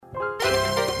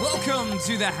Welcome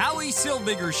to the Howie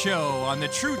Silbiger Show on the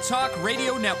True Talk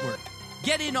Radio Network.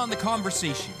 Get in on the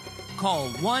conversation. Call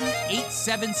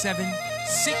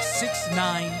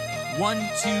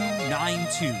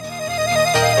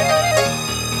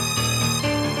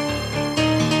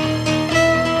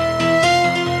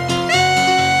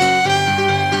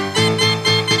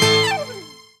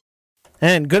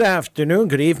And good afternoon,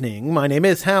 good evening. My name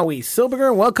is Howie Silbiger,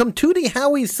 and welcome to the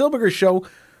Howie Silbiger Show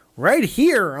right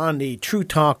here on the True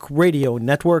Talk Radio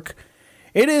Network.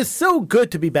 It is so good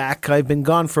to be back. I've been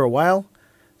gone for a while,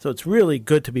 so it's really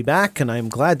good to be back, and I'm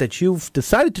glad that you've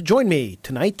decided to join me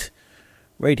tonight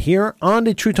right here on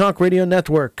the True Talk Radio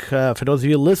Network. For those of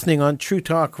you listening on True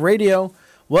Talk Radio,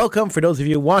 welcome. For those of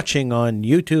you watching on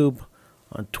YouTube,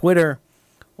 on Twitter,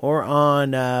 or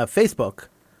on Facebook,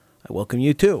 I welcome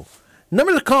you too.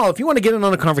 Number to call, if you want to get in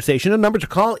on a conversation, the number to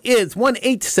call is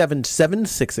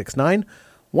 1-877-669-1292,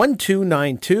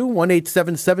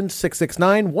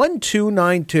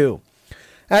 1-877-669-1292.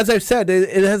 As I've said,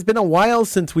 it has been a while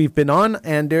since we've been on,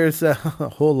 and there's a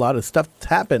whole lot of stuff that's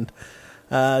happened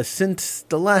since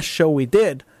the last show we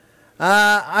did.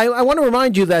 I want to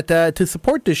remind you that to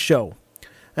support this show,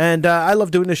 and I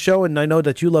love doing this show, and I know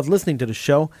that you love listening to the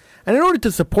show, and in order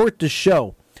to support this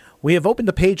show, we have opened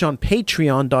a page on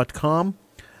Patreon.com.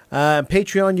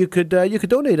 Patreon, you could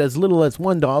donate as little as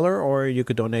 $1, or you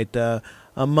could donate a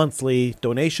monthly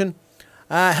donation.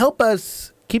 Help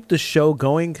us keep the show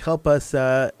going. Help us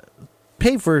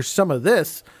pay for some of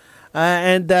this,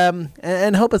 and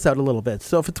help us out a little bit.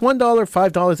 So if it's $1,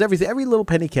 $5, every little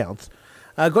penny counts.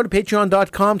 Go to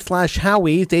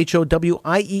Patreon.com/Howies,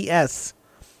 HOWIES,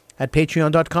 at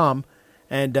Patreon.com,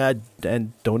 and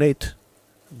donate.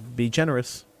 Be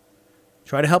generous.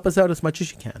 Try to help us out as much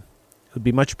as you can. It would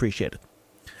be much appreciated.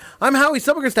 I'm Howie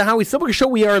Silbiger. It's the Howie Silbiger Show.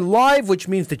 We are live, which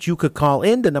means that you could call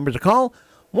in. The number to call,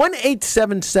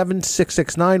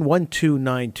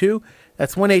 1-877-669-1292.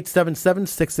 That's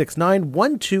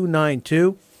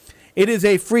 1-877-669-1292. It is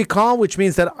a free call, which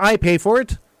means that I pay for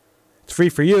it. It's free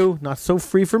for you, not so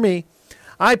free for me.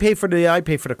 I pay for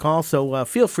the call, so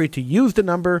feel free to use the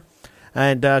number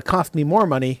and cost me more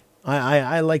money.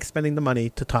 I like spending the money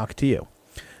to talk to you.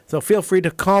 So feel free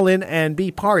to call in and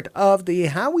be part of the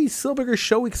Howie Silbiger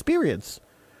Show experience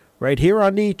right here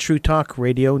on the True Talk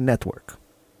Radio Network.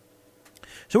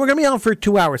 So we're going to be on for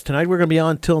 2 hours tonight. We're going to be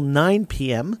on till 9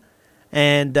 p.m.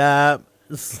 And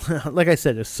like I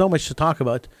said, there's so much to talk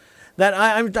about that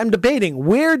I'm debating.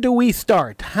 Where do we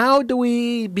start? How do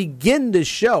we begin this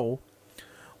show?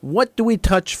 What do we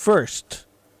touch first?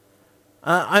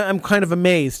 I'm kind of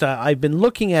amazed. I've been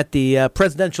looking at the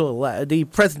presidential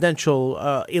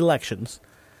elections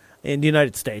in the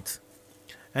United States,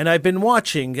 and I've been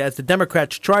watching as the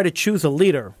Democrats try to choose a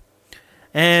leader,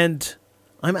 and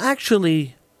I'm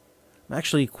actually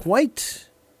quite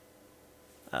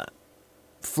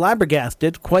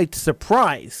flabbergasted, quite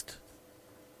surprised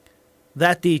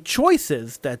that the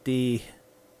choices that the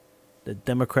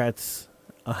Democrats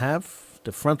have,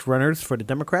 the front runners for the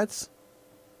Democrats,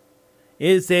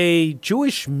 is a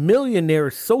Jewish millionaire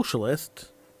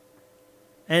socialist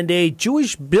and a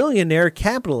Jewish billionaire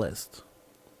capitalist.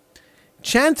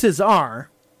 Chances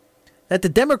are that the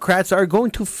Democrats are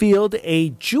going to field a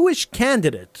Jewish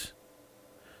candidate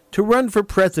to run for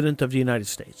president of the United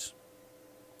States.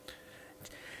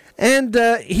 And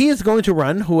he is going to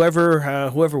run,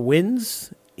 whoever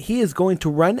wins, he is going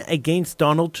to run against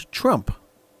Donald Trump,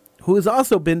 who has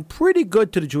also been pretty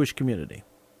good to the Jewish community.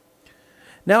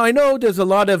 Now, I know there's a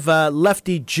lot of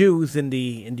lefty Jews in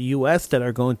the U.S. that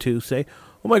are going to say,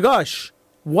 oh my gosh,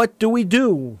 what do we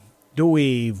do? Do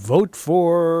we vote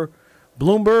for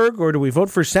Bloomberg, or do we vote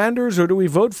for Sanders, or do we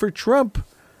vote for Trump?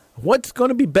 What's going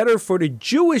to be better for the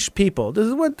Jewish people? This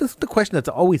is the question that's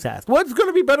always asked. What's going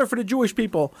to be better for the Jewish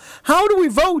people? How do we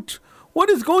vote? What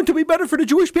is going to be better for the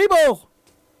Jewish people?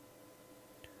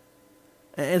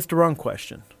 And it's the wrong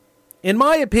question. In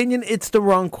my opinion, it's the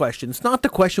wrong question. It's not the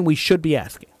question we should be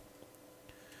asking.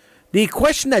 The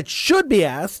question that should be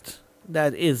asked,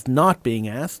 that is not being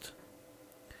asked,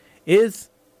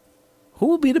 is who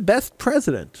will be the best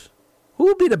president? Who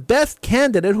will be the best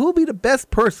candidate? Who will be the best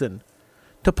person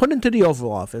to put into the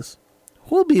Oval Office?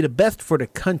 Who will be the best for the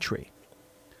country?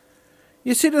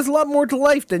 You see, there's a lot more to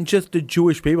life than just the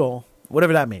Jewish people,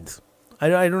 whatever that means. I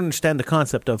don't understand the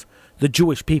concept of the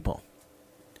Jewish people.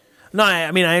 No,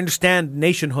 I mean, I understand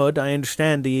nationhood. I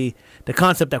understand the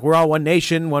concept that we're all one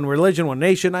nation, one religion, one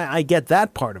nation. I get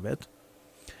that part of it.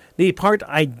 The part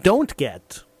I don't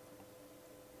get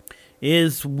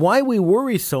is why we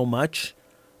worry so much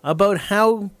about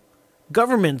how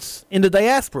governments in the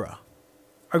diaspora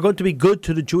are going to be good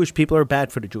to the Jewish people or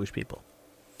bad for the Jewish people.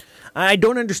 I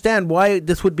don't understand why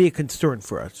this would be a concern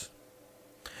for us.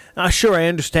 Sure, I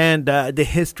understand the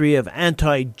history of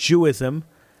anti-Jewism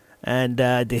and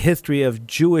the history of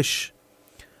Jewish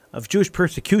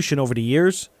persecution over the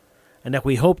years, and that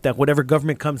we hope that whatever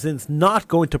government comes in is not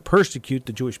going to persecute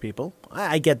the Jewish people.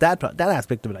 I get that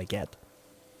aspect of it. I get.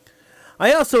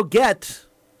 I also get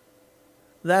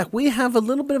that we have a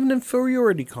little bit of an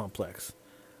inferiority complex,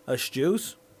 us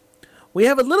Jews. We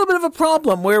have a little bit of a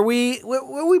problem where we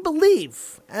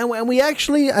believe, and we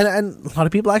actually, and a lot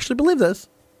of people actually believe this,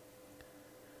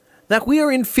 that we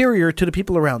are inferior to the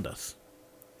people around us.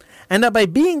 And that by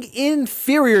being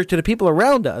inferior to the people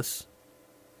around us,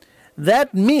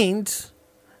 that means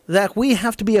that we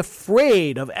have to be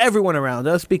afraid of everyone around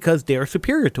us because they are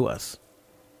superior to us.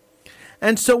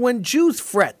 And so when Jews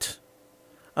fret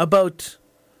about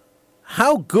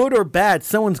how good or bad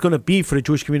someone's going to be for the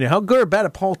Jewish community, how good or bad a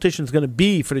politician is going to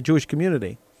be for the Jewish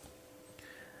community,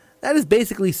 that is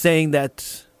basically saying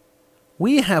that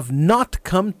we have not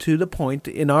come to the point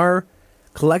in our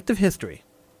collective history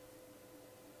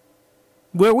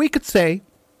where we could say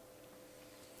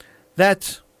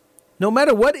that no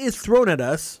matter what is thrown at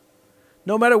us,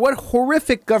 no matter what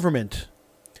horrific government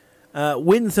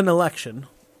wins an election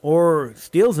or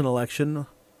steals an election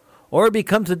or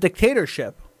becomes a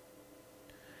dictatorship,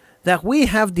 that we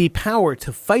have the power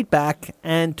to fight back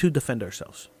and to defend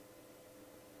ourselves.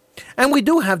 And we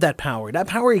do have that power. That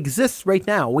power exists right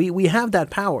now. We have that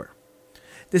power.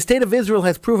 The state of Israel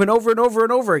has proven over and over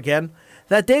and over again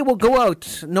that they will go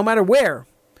out, no matter where,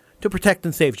 to protect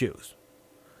and save Jews.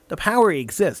 The power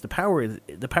exists. The power is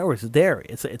there.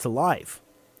 It's alive.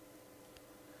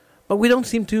 But we don't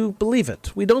seem to believe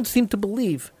it. We don't seem to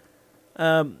believe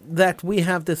that we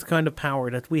have this kind of power,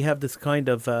 that we have this kind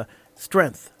of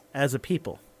strength as a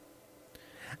people.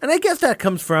 And I guess that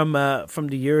comes from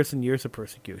the years and years of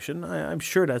persecution. I'm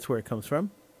sure that's where it comes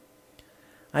from.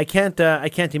 I can't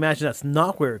imagine that's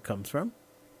not where it comes from.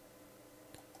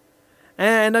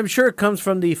 And I'm sure it comes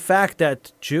from the fact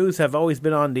that Jews have always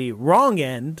been on the wrong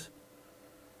end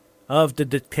of the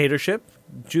dictatorship.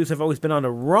 Jews have always been on the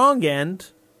wrong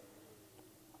end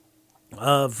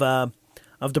of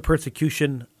the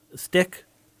persecution stick.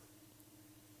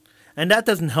 And that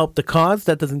doesn't help the cause.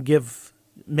 That doesn't give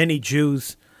many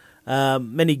Jews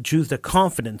the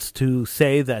confidence to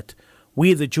say that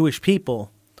we, the Jewish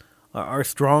people, are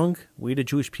strong. We, the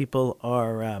Jewish people,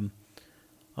 are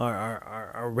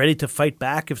ready to fight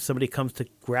back if somebody comes to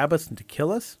grab us and to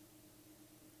kill us.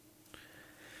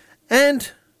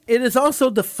 And it is also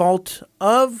the fault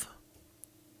of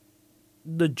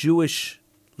the Jewish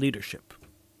leadership.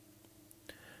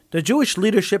 The Jewish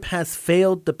leadership has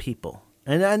failed the people.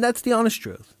 And that's the honest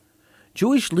truth.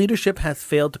 Jewish leadership has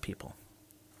failed the people.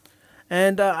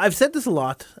 And I've said this a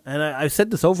lot, and I've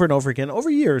said this over and over again, over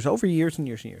years and years and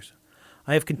years.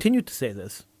 I have continued to say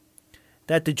this,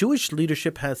 that the Jewish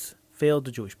leadership has failed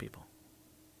the Jewish people.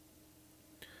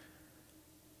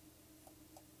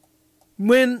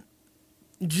 When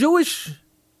Jews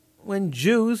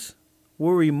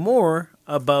worry more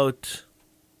about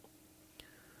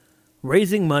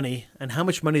raising money and how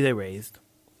much money they raised,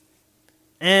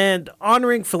 and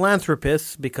honoring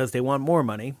philanthropists because they want more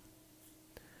money,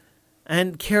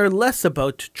 and care less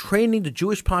about training the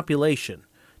Jewish population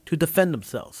to defend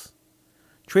themselves,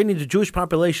 training the Jewish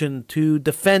population to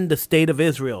defend the state of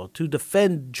Israel, to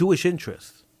defend Jewish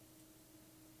interests,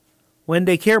 when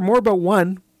they care more about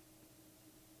one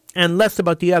and less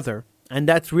about the other, and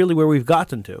that's really where we've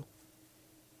gotten to,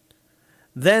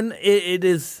 then it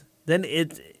is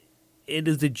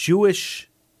the Jewish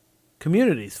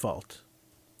community's fault.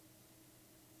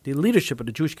 The leadership of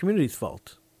the Jewish community's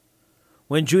fault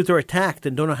when Jews are attacked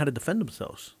and don't know how to defend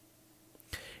themselves.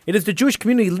 It is the Jewish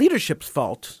community leadership's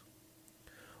fault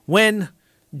when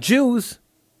Jews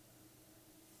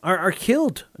are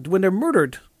killed, when they're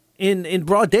murdered in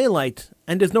broad daylight,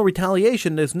 and there's no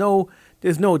retaliation, there's no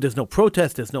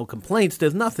protest, there's no complaints,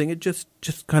 there's nothing. It just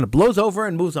kind of blows over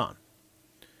and moves on.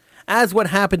 As what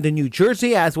happened in New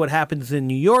Jersey, as what happens in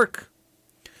New York,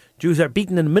 Jews are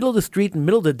beaten in the middle of the street in the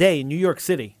middle of the day in New York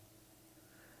City.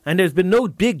 And there's been no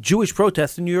big Jewish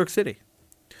protests in New York City.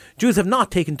 Jews have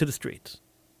not taken to the streets.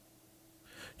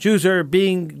 Jews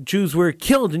were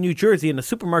killed in New Jersey, in a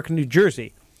supermarket in New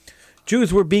Jersey.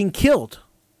 Jews were being killed.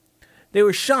 They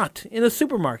were shot in a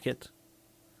supermarket.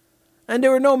 And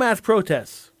there were no mass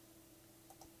protests.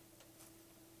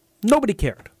 Nobody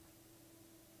cared.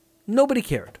 Nobody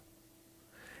cared.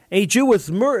 Jews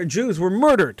were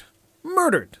murdered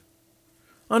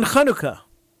on Hanukkah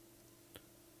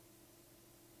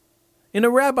in a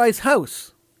rabbi's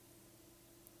house.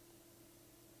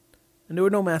 And there were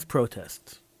no mass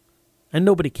protests. And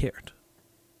nobody cared.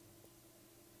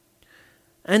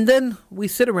 And then we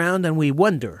sit around and we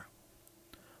wonder,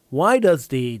 why does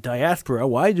the diaspora,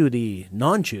 why do the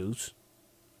non-Jews,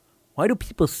 why do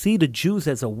people see the Jews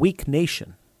as a weak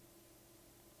nation?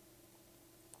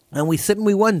 And we sit and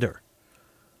we wonder,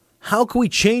 how can we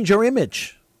change our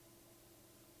image?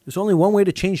 There's only one way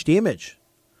to change the image.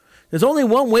 There's only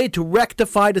one way to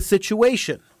rectify the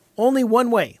situation. Only one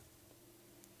way.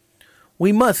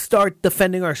 We must start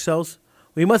defending ourselves.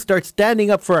 We must start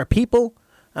standing up for our people.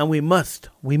 And we must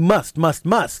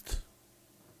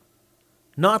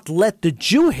not let the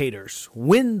Jew haters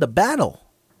win the battle.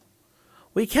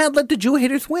 We can't let the Jew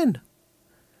haters win.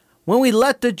 When we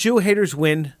let the Jew haters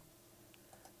win,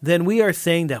 then we are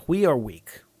saying that we are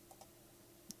weak.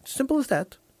 Simple as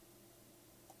that.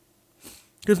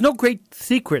 There's no great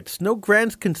secrets, no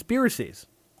grand conspiracies.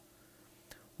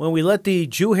 When we let the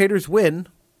Jew haters win,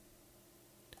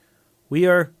 we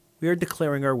are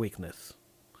declaring our weakness.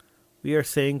 We are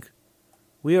saying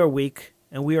we are weak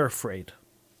and we are afraid.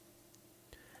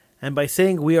 And by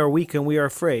saying we are weak and we are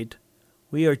afraid,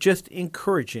 we are just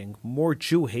encouraging more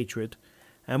Jew hatred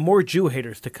and more Jew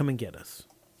haters to come and get us.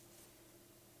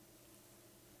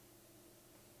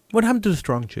 What happened to the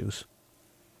strong Jews?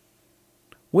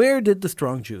 Where did the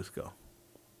strong Jews go?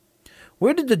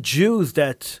 Where did the Jews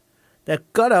that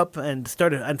got up and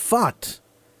started and fought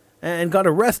and got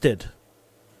arrested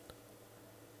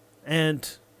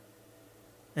and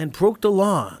broke the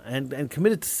law and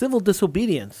committed civil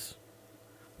disobedience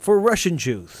for Russian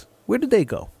Jews? Where did they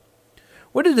go?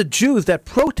 Where did the Jews that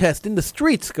protest in the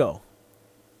streets go?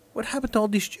 What happened to all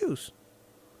these Jews?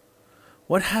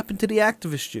 What happened to the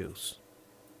activist Jews?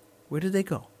 Where did they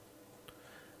go?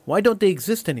 Why don't they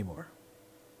exist anymore?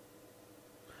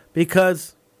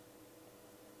 Because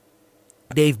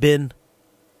they've been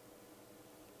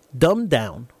dumbed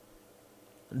down,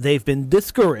 they've been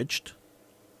discouraged,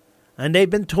 and they've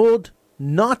been told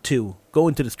not to go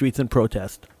into the streets and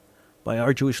protest by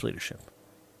our Jewish leadership.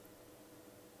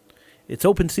 It's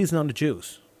open season on the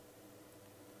Jews.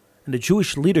 And the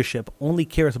Jewish leadership only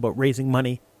cares about raising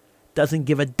money, doesn't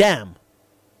give a damn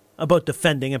about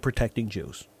defending and protecting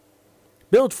Jews.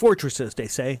 Build fortresses, they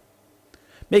say.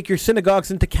 Make your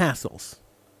synagogues into castles.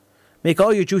 Make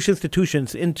all your Jewish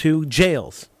institutions into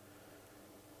jails.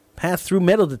 Pass through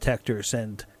metal detectors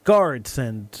and guards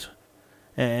and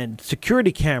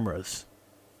security cameras.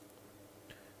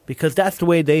 Because that's the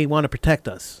way they want to protect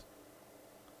us.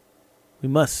 We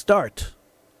must start.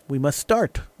 We must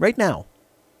start right now.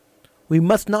 We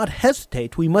must not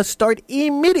hesitate. We must start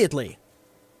immediately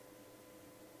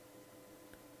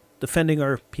defending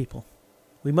our people.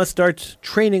 We must start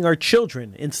training our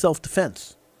children in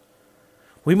self-defense.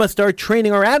 We must start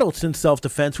training our adults in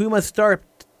self-defense. We must start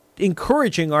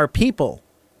encouraging our people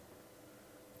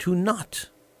to not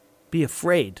be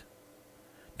afraid,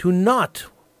 to not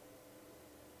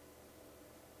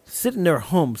sit in their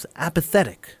homes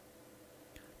apathetic,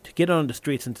 to get on the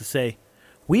streets and to say,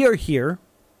 we are here,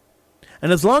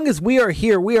 and as long as we are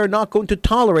here, we are not going to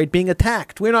tolerate being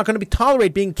attacked. We're not going to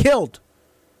tolerate being killed.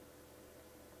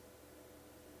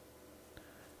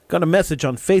 Got a message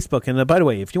on Facebook, and by the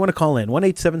way, if you want to call in,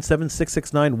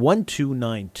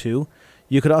 1-877-669-1292.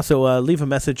 You could also leave a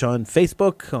message on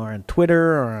Facebook or on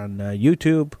Twitter or on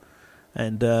YouTube,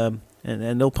 and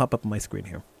they'll pop up on my screen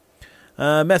here.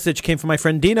 Message came from my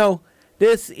friend Dino.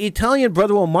 This Italian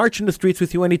brother will march in the streets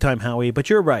with you anytime, Howie, but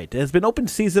you're right. It has been open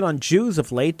season on Jews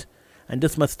of late, and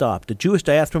this must stop. The Jewish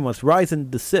diaspora must rise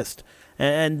and desist.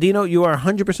 And Dino, you are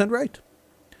 100% right.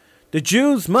 The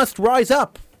Jews must rise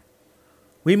up.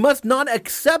 We must not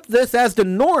accept this as the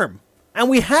norm. And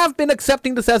we have been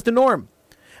accepting this as the norm.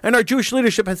 And our Jewish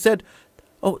leadership has said,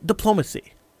 oh,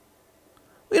 diplomacy.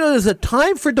 You know, there's a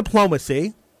time for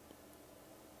diplomacy.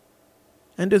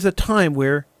 And there's a time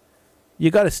where you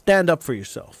got to stand up for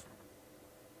yourself.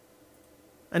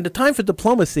 And the time for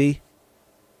diplomacy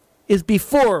is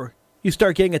before you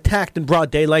start getting attacked in broad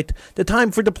daylight. The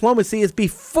time for diplomacy is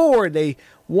before they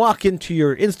walk into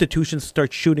your institutions and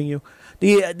start shooting you.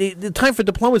 The time for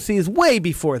diplomacy is way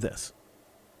before this.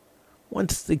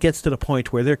 Once it gets to the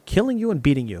point where they're killing you and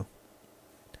beating you,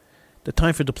 the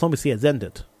time for diplomacy has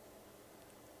ended.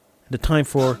 The time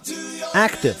for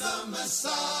active.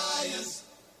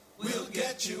 We'll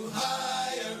get you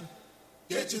higher,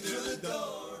 get you through the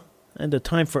door. And the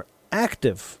time for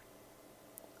active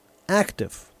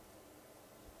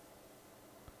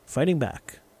fighting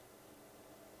back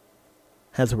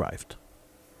has arrived.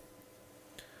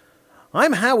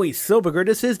 I'm Howie Silberger.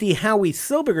 This is the Howie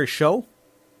Silberger Show.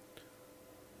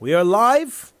 We are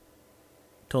live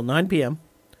till 9 p.m.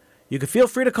 You can feel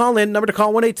free to call in. Number to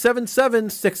call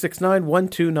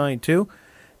 1-877-669-1292.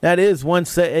 That is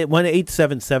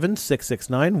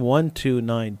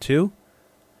 1-877-669-1292.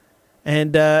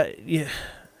 And yeah,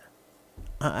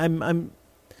 I'm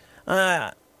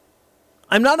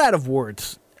not out of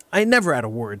words. I'm never out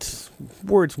of words.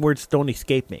 Words don't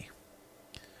escape me.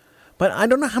 But I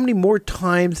don't know how many more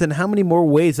times and how many more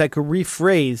ways I could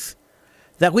rephrase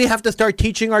that we have to start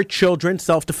teaching our children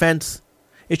self-defense.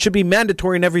 It should be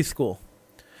mandatory in every school.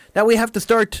 That we have to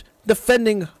start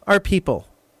defending our people.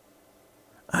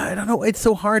 I don't know. It's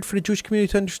so hard for the Jewish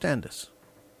community to understand this.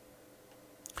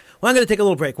 Well, I'm going to take a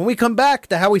little break. When we come back,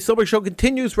 the Howie Silver Show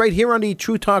continues right here on the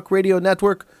True Talk Radio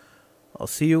Network. I'll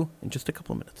see you in just a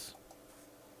couple of minutes.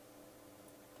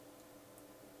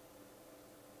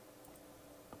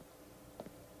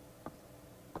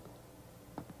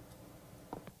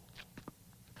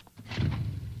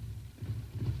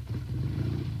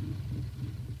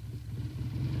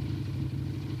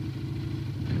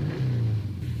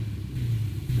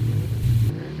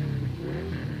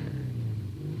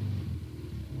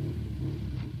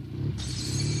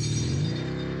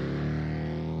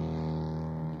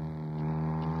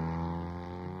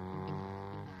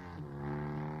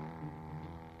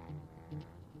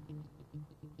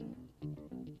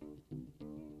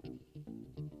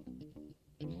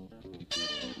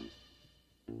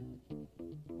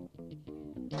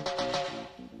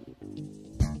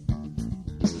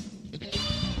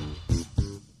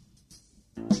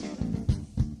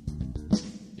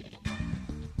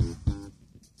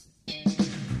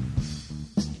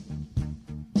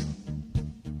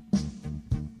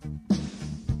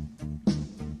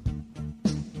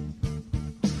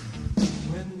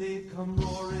 Come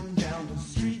roaring down the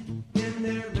street in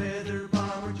their leather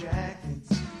bomber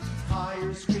jackets,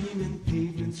 tires screaming,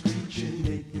 pavement screeching,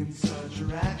 making such a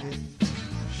racket.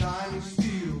 Shining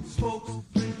steel spokes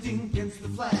glinting against the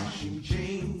flashing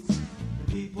chains.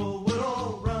 The people would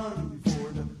all run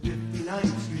before the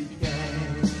 59th Street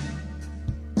gang.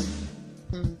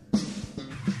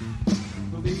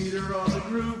 The leader of the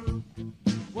group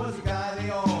was a guy they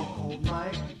all called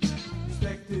Mike,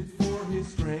 respected for his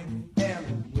strength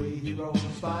and the way he rode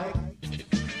his bike. He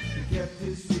kept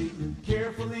his secret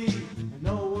carefully, and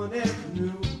no one ever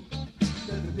knew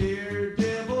that the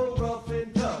daredevil, rough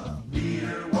and tough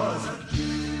leader was a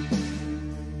Jew.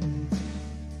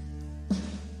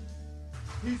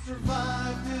 He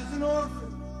survived as an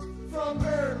orphan from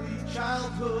early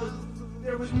childhood.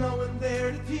 There was no one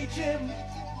there to teach him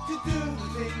to do the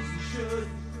things he should.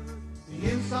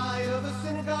 The inside of a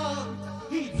synagogue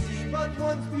he'd seen but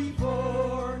once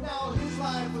before. Now his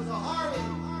life was a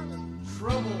harlot,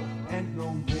 trouble and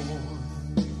no more.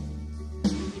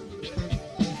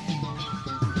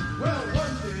 Well,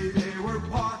 one day they were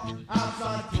parked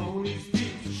outside Tony's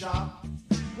pizza shop,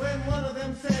 when one of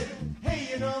them said, "Hey,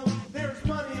 you know, there's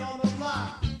money on the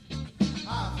block.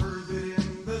 I've heard that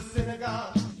in the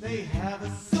synagogue they have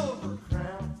a silver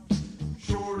crown,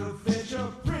 sure to fetch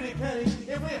a pretty penny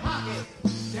if we hock it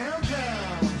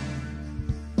downtown."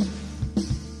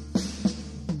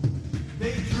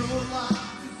 They drew a lot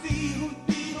to see who'd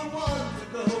be the one to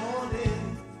go on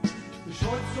in. The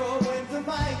short straw went to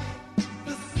Mike,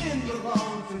 the sin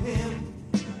belonged to him.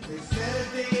 They set a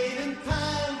date and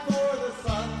time for the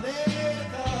Sunday to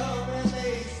come, and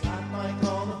they slapped Mike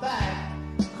on the back,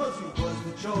 'cause he was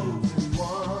the chosen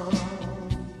one.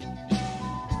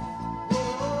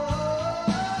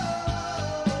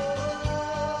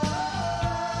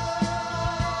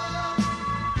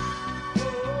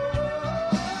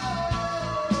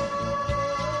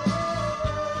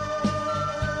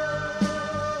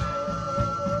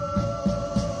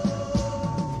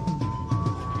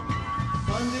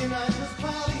 Sunday night was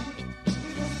cloudy,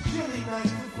 it was a chilly night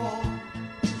for fall.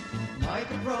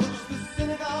 Mike approached the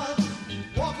synagogue,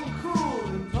 walking cool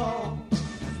and tall,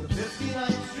 as the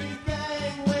 59th Street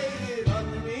gang waited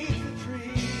underneath the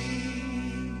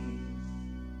trees.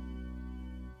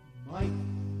 Mike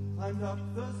climbed up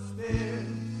the stairs,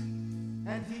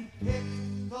 and he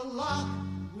picked the lock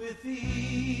with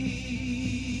ease.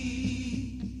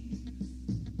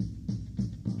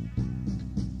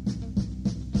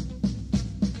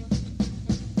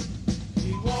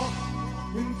 He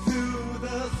walked into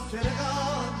the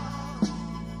synagogue,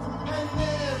 and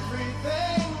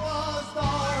everything was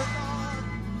dark.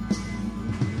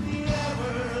 The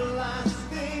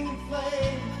everlasting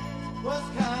flame was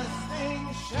casting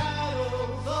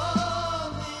shadows on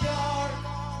the ark.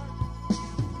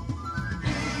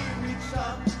 He reached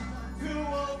up to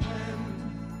open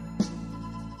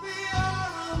the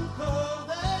Aram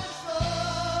Kodesh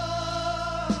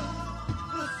door.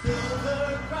 The silver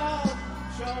crowd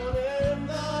shouted,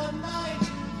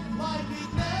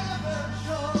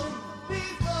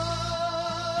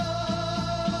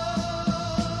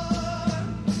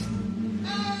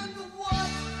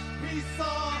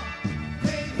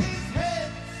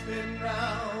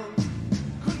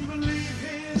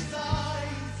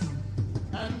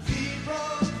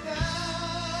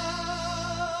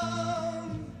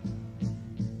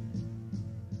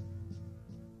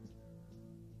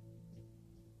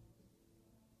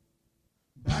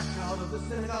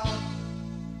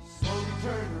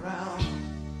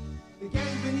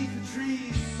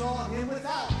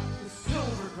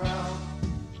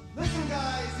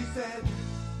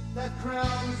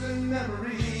 crown is in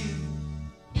memory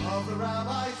of the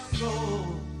rabbi's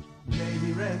soul. May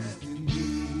he rest in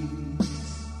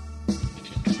peace.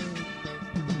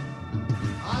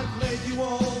 I've led you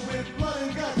all with blood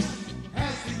and guts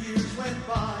as the years went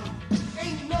by.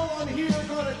 Ain't no one here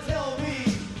gonna tell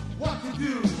me what to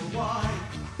do or why.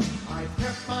 I've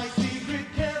kept my secret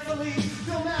carefully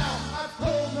till now. I've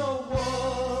told no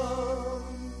one.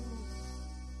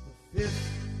 The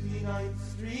 59th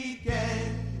Street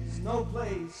gang is no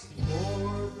place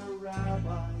for the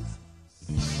rabbi's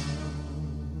son.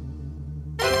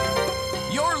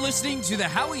 You're listening to the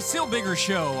Howie Silbiger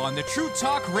Show on the True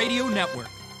Talk Radio Network.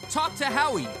 Talk to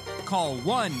Howie. Call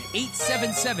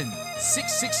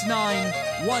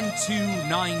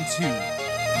 1-877-669-1292.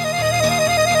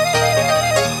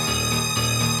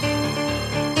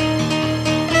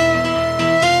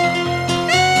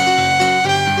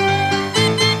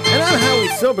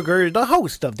 Silbiger, the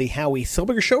host of the Howie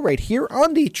Silbiger Show right here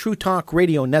on the True Talk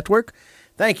Radio Network.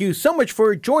 Thank you so much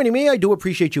for joining me. I do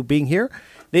appreciate you being here.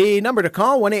 The number to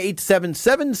call,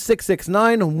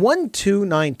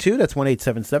 1-877-669-1292. That's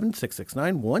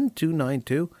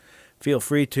 1-877-669-1292. Feel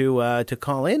free to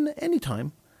call in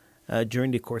anytime during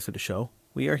the course of the show.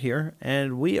 We are here,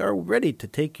 and we are ready to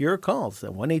take your calls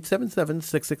at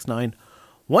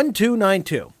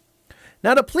 1-877-669-1292.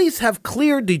 Now, the police have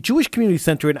cleared the Jewish Community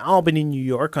Center in Albany, New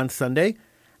York on Sunday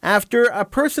after a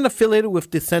person affiliated with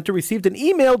the center received an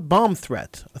emailed bomb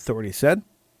threat, authorities said.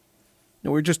 Now,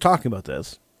 we were just talking about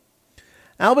this.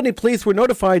 Albany police were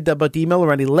notified about the email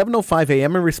around 11:05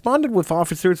 a.m. and responded with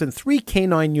officers and 3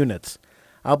 K-9 units.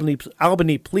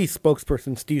 Albany police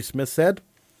spokesperson Steve Smith said,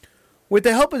 "With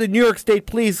the help of the New York State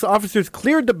Police, officers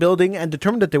cleared the building and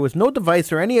determined that there was no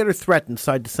device or any other threat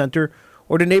inside the center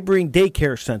or the neighboring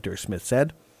daycare center," Smith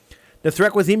said. The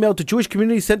threat was emailed to Jewish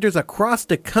community centers across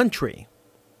the country,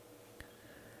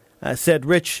 said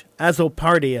Rich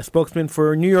Azzopardi, a spokesman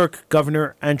for New York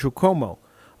Governor Andrew Cuomo.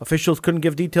 Officials couldn't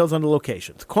give details on the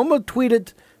locations. Cuomo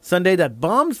tweeted Sunday that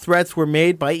bomb threats were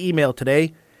made by email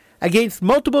today against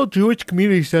multiple Jewish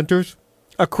community centers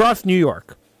across New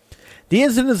York. The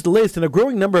incident is the latest in a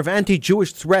growing number of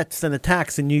anti-Jewish threats and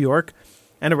attacks in New York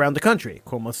and around the country,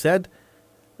 Cuomo said.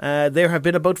 There have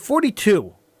been about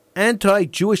 42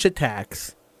 anti-Jewish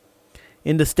attacks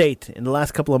in the state in the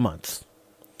last couple of months.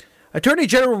 Attorney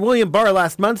General William Barr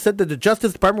last month said that the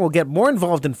Justice Department will get more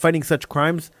involved in fighting such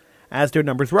crimes as their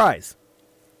numbers rise.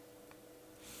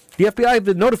 The FBI have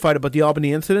been notified about the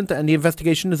Albany incident, and the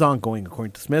investigation is ongoing,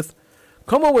 according to Smith.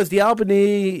 Cuomo was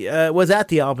at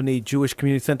the Albany Jewish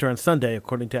Community Center on Sunday,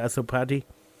 according to Apathy.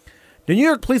 The New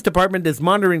York Police Department is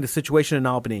monitoring the situation in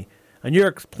Albany. A New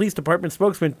York Police Department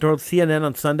spokesman told CNN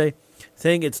on Sunday,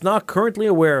 saying it's not currently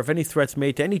aware of any threats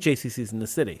made to any JCCs in the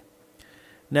city.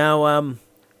 Now,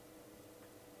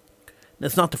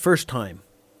 it's not the first time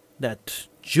that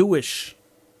Jewish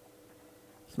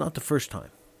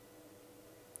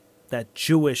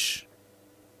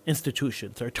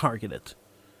institutions are targeted.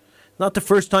 Not the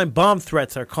first time bomb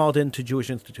threats are called into Jewish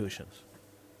institutions.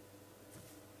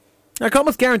 I can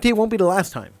almost guarantee it won't be the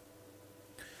last time.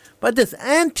 But this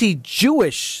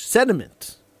anti-Jewish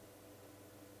sentiment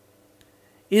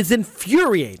is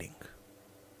infuriating.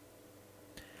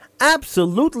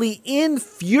 Absolutely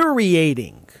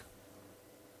infuriating.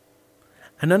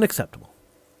 And unacceptable.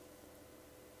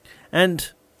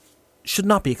 And should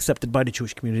not be accepted by the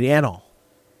Jewish community at all.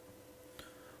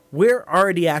 Where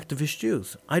are the activist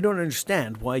Jews? I don't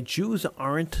understand why Jews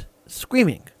aren't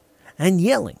screaming and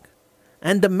yelling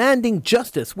and demanding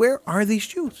justice. Where are these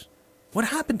Jews? What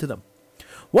happened to them?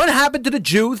 What happened to the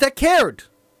Jews that cared?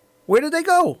 Where did they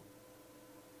go?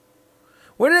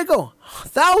 Where did they go?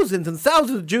 Thousands and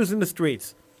thousands of Jews in the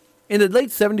streets in the late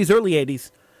 70s, early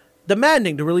 80s,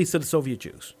 demanding the release of the Soviet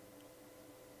Jews.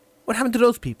 What happened to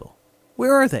those people?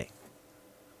 Where are they?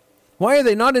 Why are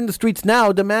they not in the streets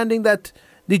now demanding that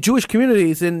the Jewish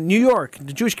communities in New York,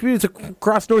 the Jewish communities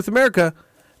across North America,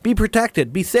 be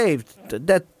protected, be saved,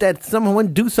 that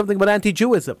someone do something about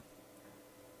anti-Jewism?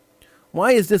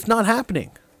 Why is this not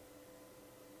happening?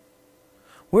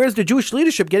 Where's the Jewish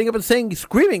leadership getting up and saying,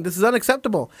 screaming, this is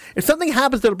unacceptable? If something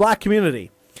happens to the black community,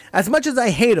 as much as I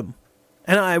hate him,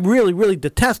 and I really, really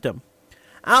detest him,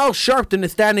 Al Sharpton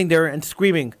is standing there and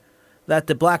screaming that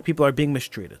the black people are being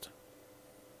mistreated.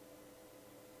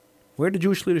 Where are the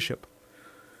Jewish leadership?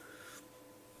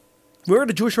 Where are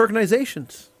the Jewish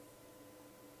organizations?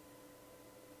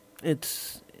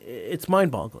 It's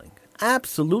mind-boggling.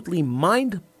 Absolutely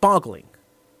mind-boggling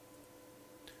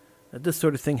that this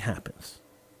sort of thing happens.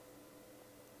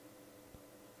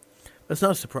 But it's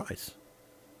not a surprise.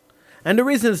 And the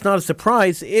reason it's not a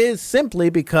surprise is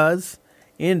simply because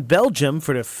In Belgium,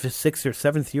 for the sixth or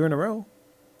seventh year in a row,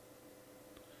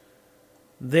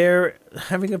 they're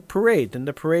having a parade, and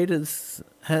the parade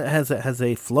has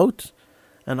a float,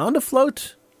 and on the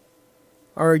float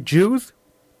are Jews,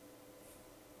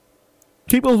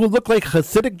 people who look like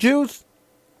Hasidic Jews,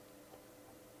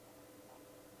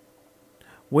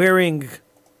 wearing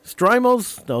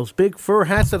strymels, those big fur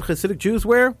hats that Hasidic Jews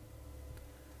wear,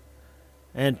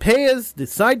 and payas, the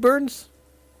sideburns,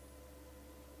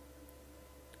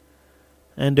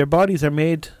 and their bodies are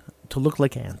made to look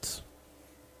like ants.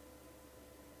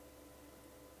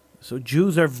 So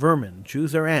Jews are vermin.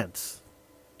 Jews are ants.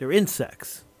 They're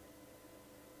insects.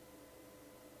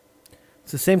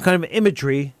 It's the same kind of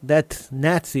imagery that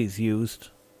Nazis used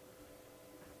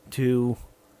to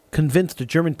convince the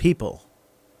German people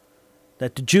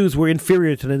that the Jews were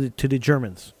inferior to the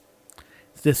Germans.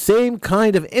 It's the same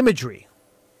kind of imagery.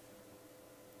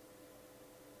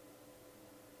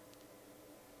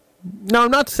 Now, I'm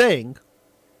not saying,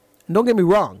 and don't get me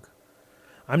wrong,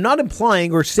 I'm not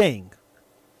implying or saying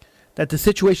that the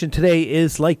situation today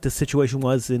is like the situation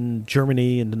was in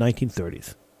Germany in the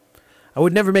 1930s. I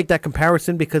would never make that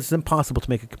comparison because it's impossible to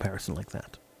make a comparison like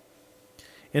that.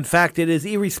 In fact, it is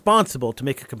irresponsible to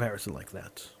make a comparison like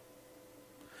that.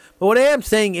 But what I am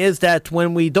saying is that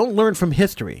when we don't learn from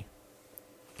history,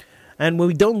 and when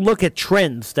we don't look at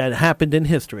trends that happened in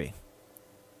history,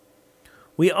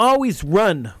 we always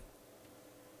run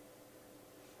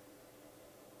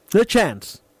the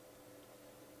chance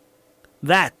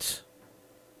that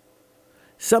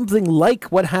something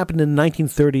like what happened in the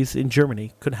 1930s in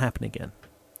Germany could happen again.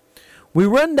 We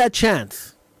run that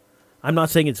chance. I'm not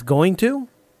saying it's going to.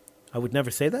 I would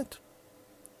never say that.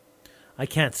 I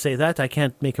can't say that. I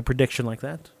can't make a prediction like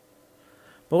that.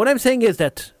 But what I'm saying is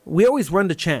that we always run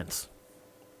the chance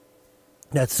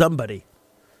that somebody,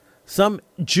 some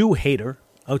Jew hater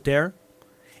out there,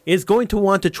 is going to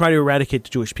want to try to eradicate the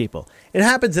Jewish people. It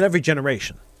happens in every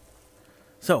generation.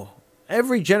 So,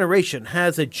 every generation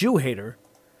has a Jew hater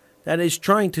that is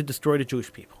trying to destroy the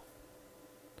Jewish people.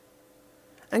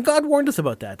 And God warned us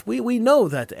about that. We know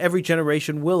that every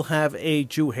generation will have a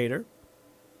Jew hater.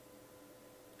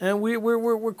 And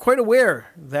we're quite aware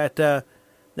that that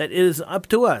it is up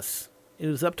to us. It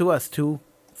is up to us to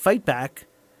fight back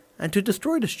and to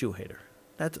destroy this Jew hater.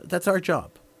 That's our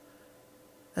job.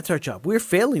 That's our job. We're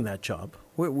failing that job.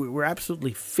 We're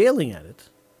absolutely failing at it.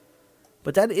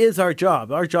 But that is our job.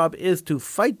 Our job is to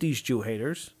fight these Jew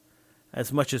haters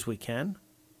as much as we can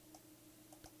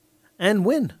and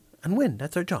win. And win.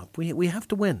 That's our job. We have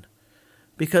to win.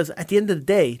 Because at the end of the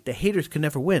day, the haters can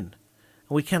never win.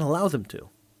 And we can't allow them to.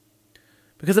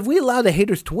 Because if we allow the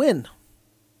haters to win,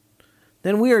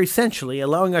 then we are essentially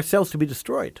allowing ourselves to be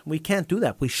destroyed. We can't do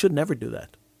that. We should never do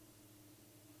that.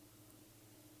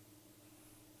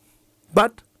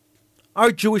 But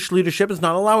our Jewish leadership is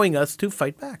not allowing us to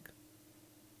fight back.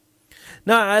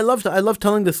 Now, I love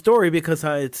telling this story because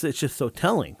it's just so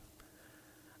telling.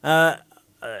 A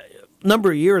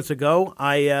number of years ago,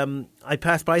 I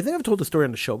passed by. I think I've told the story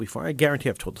on the show before. I guarantee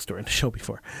I've told the story on the show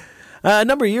before. A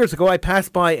number of years ago, I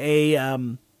passed by a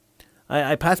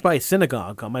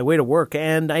synagogue on my way to work,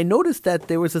 and I noticed that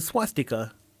there was a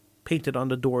swastika painted on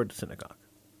the door of the synagogue.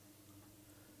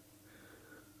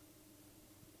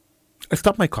 I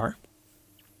stopped my car,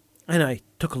 and I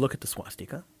took a look at the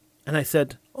swastika, and I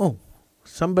said, "Oh,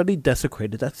 somebody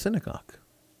desecrated that synagogue."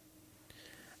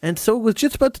 And so it was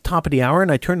just about the top of the hour, and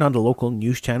I turned on the local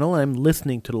news channel. I'm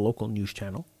listening to the local news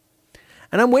channel,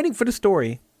 and I'm waiting for the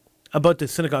story about the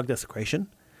synagogue desecration,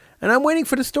 and I'm waiting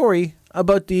for the story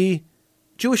about the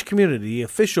Jewish community, the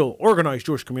official organized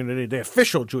Jewish community, the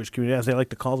official Jewish community, as they like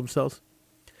to call themselves,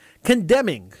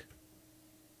 condemning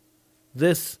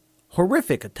this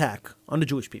horrific attack on the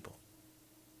Jewish people.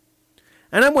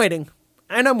 And I'm waiting,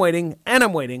 and I'm waiting, and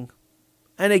I'm waiting,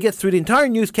 and it gets through the entire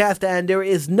newscast, and there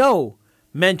is no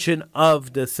mention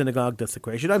of the synagogue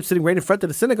desecration. I'm sitting right in front of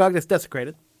the synagogue that's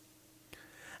desecrated,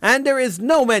 and there is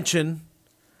no mention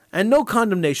and no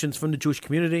condemnations from the Jewish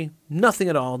community. Nothing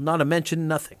at all. Not a mention,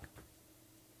 nothing.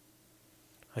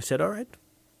 I said, all right.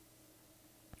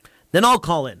 Then I'll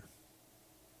call in.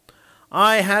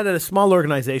 I had a small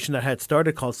organization that had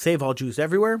started called Save All Jews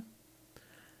Everywhere.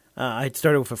 I had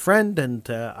started with a friend, and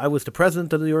I was the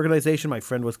president of the organization. My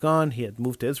friend was gone. He had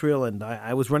moved to Israel, and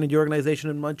I was running the organization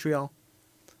in Montreal.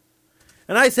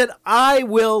 And I said, I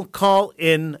will call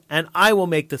in, and I will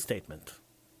make the statement.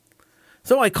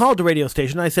 So I called the radio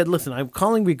station. I said, listen, I'm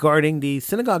calling regarding the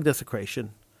synagogue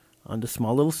desecration on the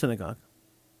small little synagogue.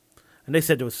 And they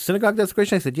said, there was a synagogue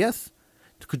desecration? I said, yes.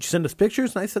 Could you send us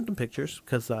pictures? And I sent them pictures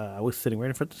because I was sitting right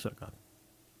in front of the synagogue.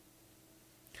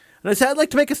 And I said, I'd like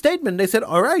to make a statement. They said,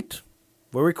 all right,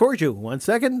 we'll record you. 1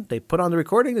 second. They put on the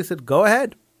recording. They said, go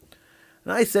ahead.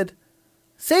 And I said,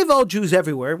 Save All Jews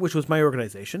Everywhere, which was my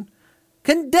organization,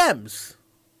 condemns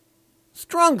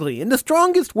strongly, in the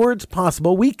strongest words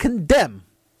possible, we condemn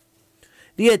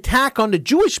the attack on the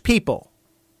Jewish people.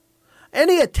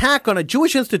 Any attack on a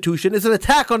Jewish institution is an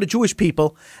attack on the Jewish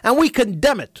people, and we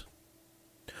condemn it.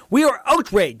 We are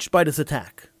outraged by this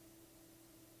attack.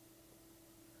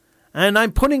 And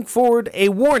I'm putting forward a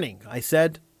warning, I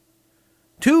said,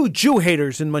 to Jew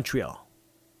haters in Montreal.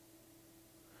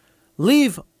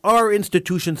 Leave our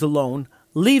institutions alone,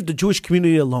 leave the Jewish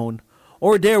community alone,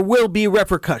 or there will be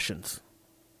repercussions.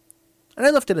 And I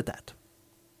left it at that.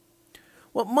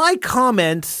 Well, my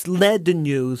comments led the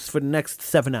news for the next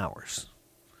 7 hours.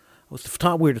 We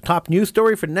were the top news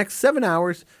story for the next 7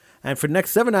 hours, and for the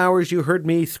next 7 hours you heard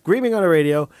me screaming on the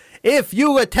radio, if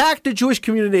you attack the Jewish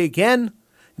community again,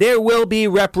 there will be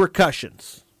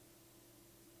repercussions.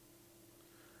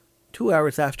 2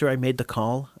 hours after I made the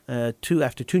call,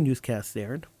 after two newscasts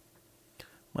aired,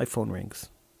 my phone rings.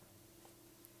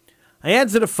 I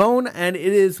answer the phone, and it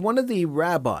is one of the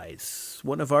rabbis,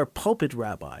 one of our pulpit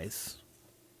rabbis,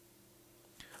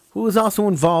 who is also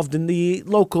involved in the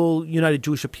local United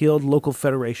Jewish Appeal, local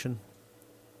federation.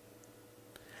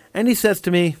 And he says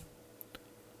to me,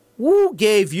 who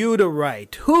gave you the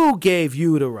right? Who gave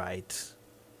you the right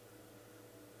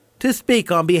to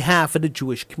speak on behalf of the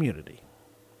Jewish community?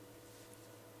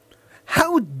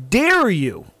 How dare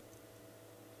you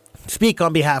speak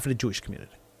on behalf of the Jewish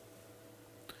community?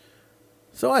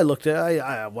 So I looked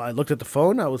at the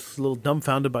phone. I was a little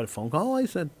dumbfounded by the phone call. I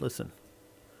said, listen.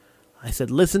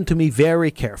 Listen to me very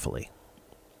carefully.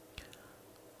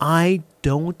 I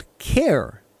don't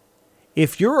care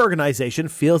if your organization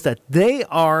feels that they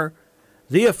are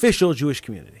the official Jewish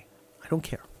community. I don't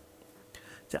care.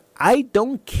 I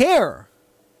don't care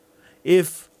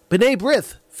if B'nai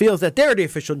B'rith feels that they're the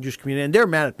official Jewish community and they're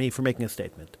mad at me for making a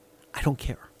statement. I don't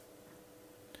care.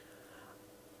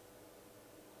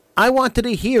 I wanted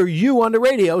to hear you on the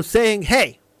radio saying,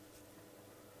 hey,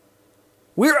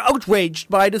 we're outraged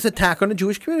by this attack on the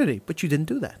Jewish community, but you didn't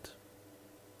do that.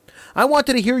 I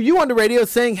wanted to hear you on the radio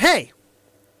saying, hey,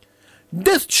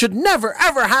 this should never,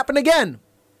 ever happen again.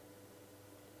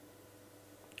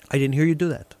 I didn't hear you do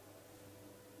that.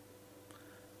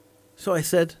 So I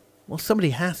said, well, somebody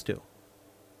has to.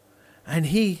 And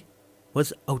he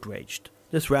was outraged.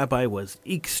 This rabbi was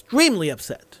extremely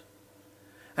upset.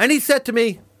 And he said to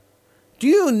me, do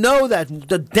you know that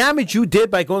the damage you did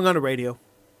by going on the radio?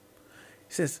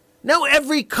 He says, now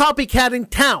every copycat in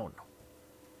town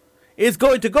is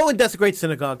going to go and desecrate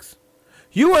synagogues.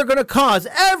 You are going to cause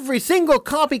every single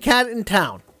copycat in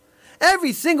town,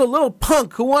 every single little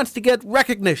punk who wants to get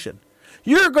recognition,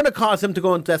 you're going to cause him to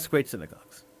go and desecrate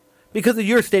synagogues because of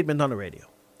your statement on the radio.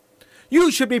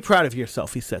 You should be proud of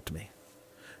yourself, he said to me.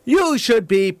 You should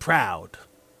be proud.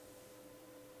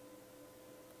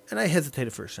 And I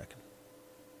hesitated for a second.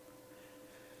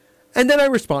 And then I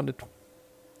responded.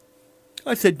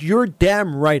 I said, you're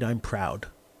damn right I'm proud.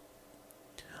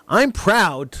 I'm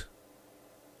proud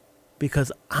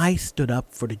because I stood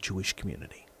up for the Jewish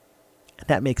community. And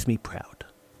that makes me proud.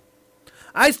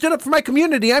 I stood up for my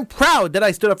community. I'm proud that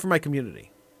I stood up for my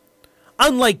community.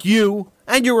 Unlike you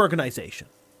and your organization.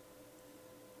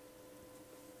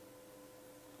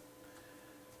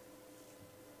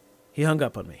 He hung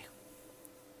up on me.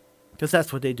 Because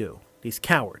that's what they do. These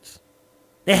cowards.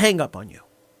 They hang up on you.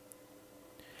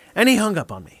 And he hung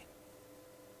up on me.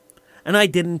 And I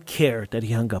didn't care that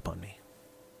he hung up on me.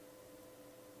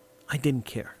 I didn't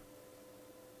care.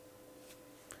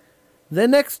 The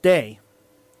next day,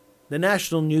 the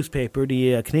national newspaper,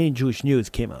 the Canadian Jewish News,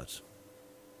 came out.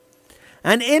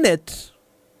 And in it,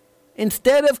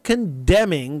 instead of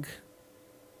condemning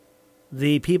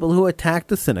the people who attacked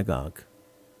the synagogue,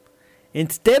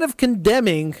 instead of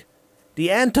condemning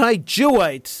the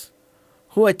anti-Jewites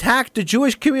who attacked the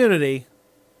Jewish community,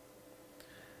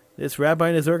 this rabbi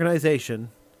and his organization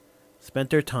spent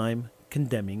their time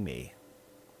condemning me.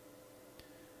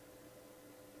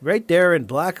 Right there in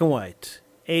black and white,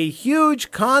 a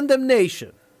huge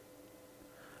condemnation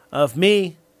of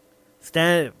me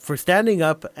for standing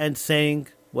up and saying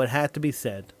what had to be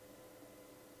said.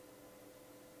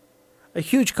 A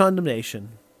huge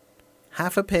condemnation.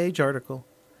 Half a page article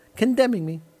condemning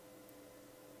me.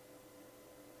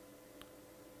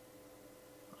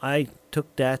 I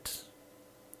took that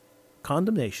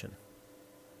condemnation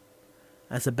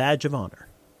as a badge of honor.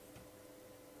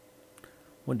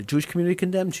 When the Jewish community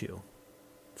condemns you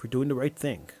for doing the right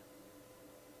thing,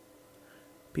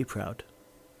 be proud.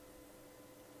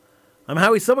 I'm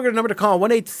Howie Silverger. Number to call,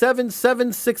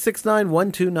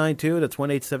 1-877-669-1292. That's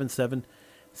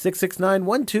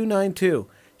 1-877-669-1292.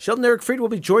 Sheldon Eric Fried will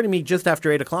be joining me just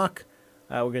after 8 o'clock.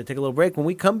 We're going to take a little break. When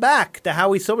we come back, the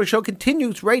Howie Silver Show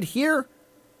continues right here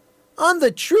on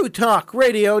the True Talk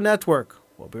Radio Network.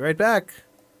 We'll be right back.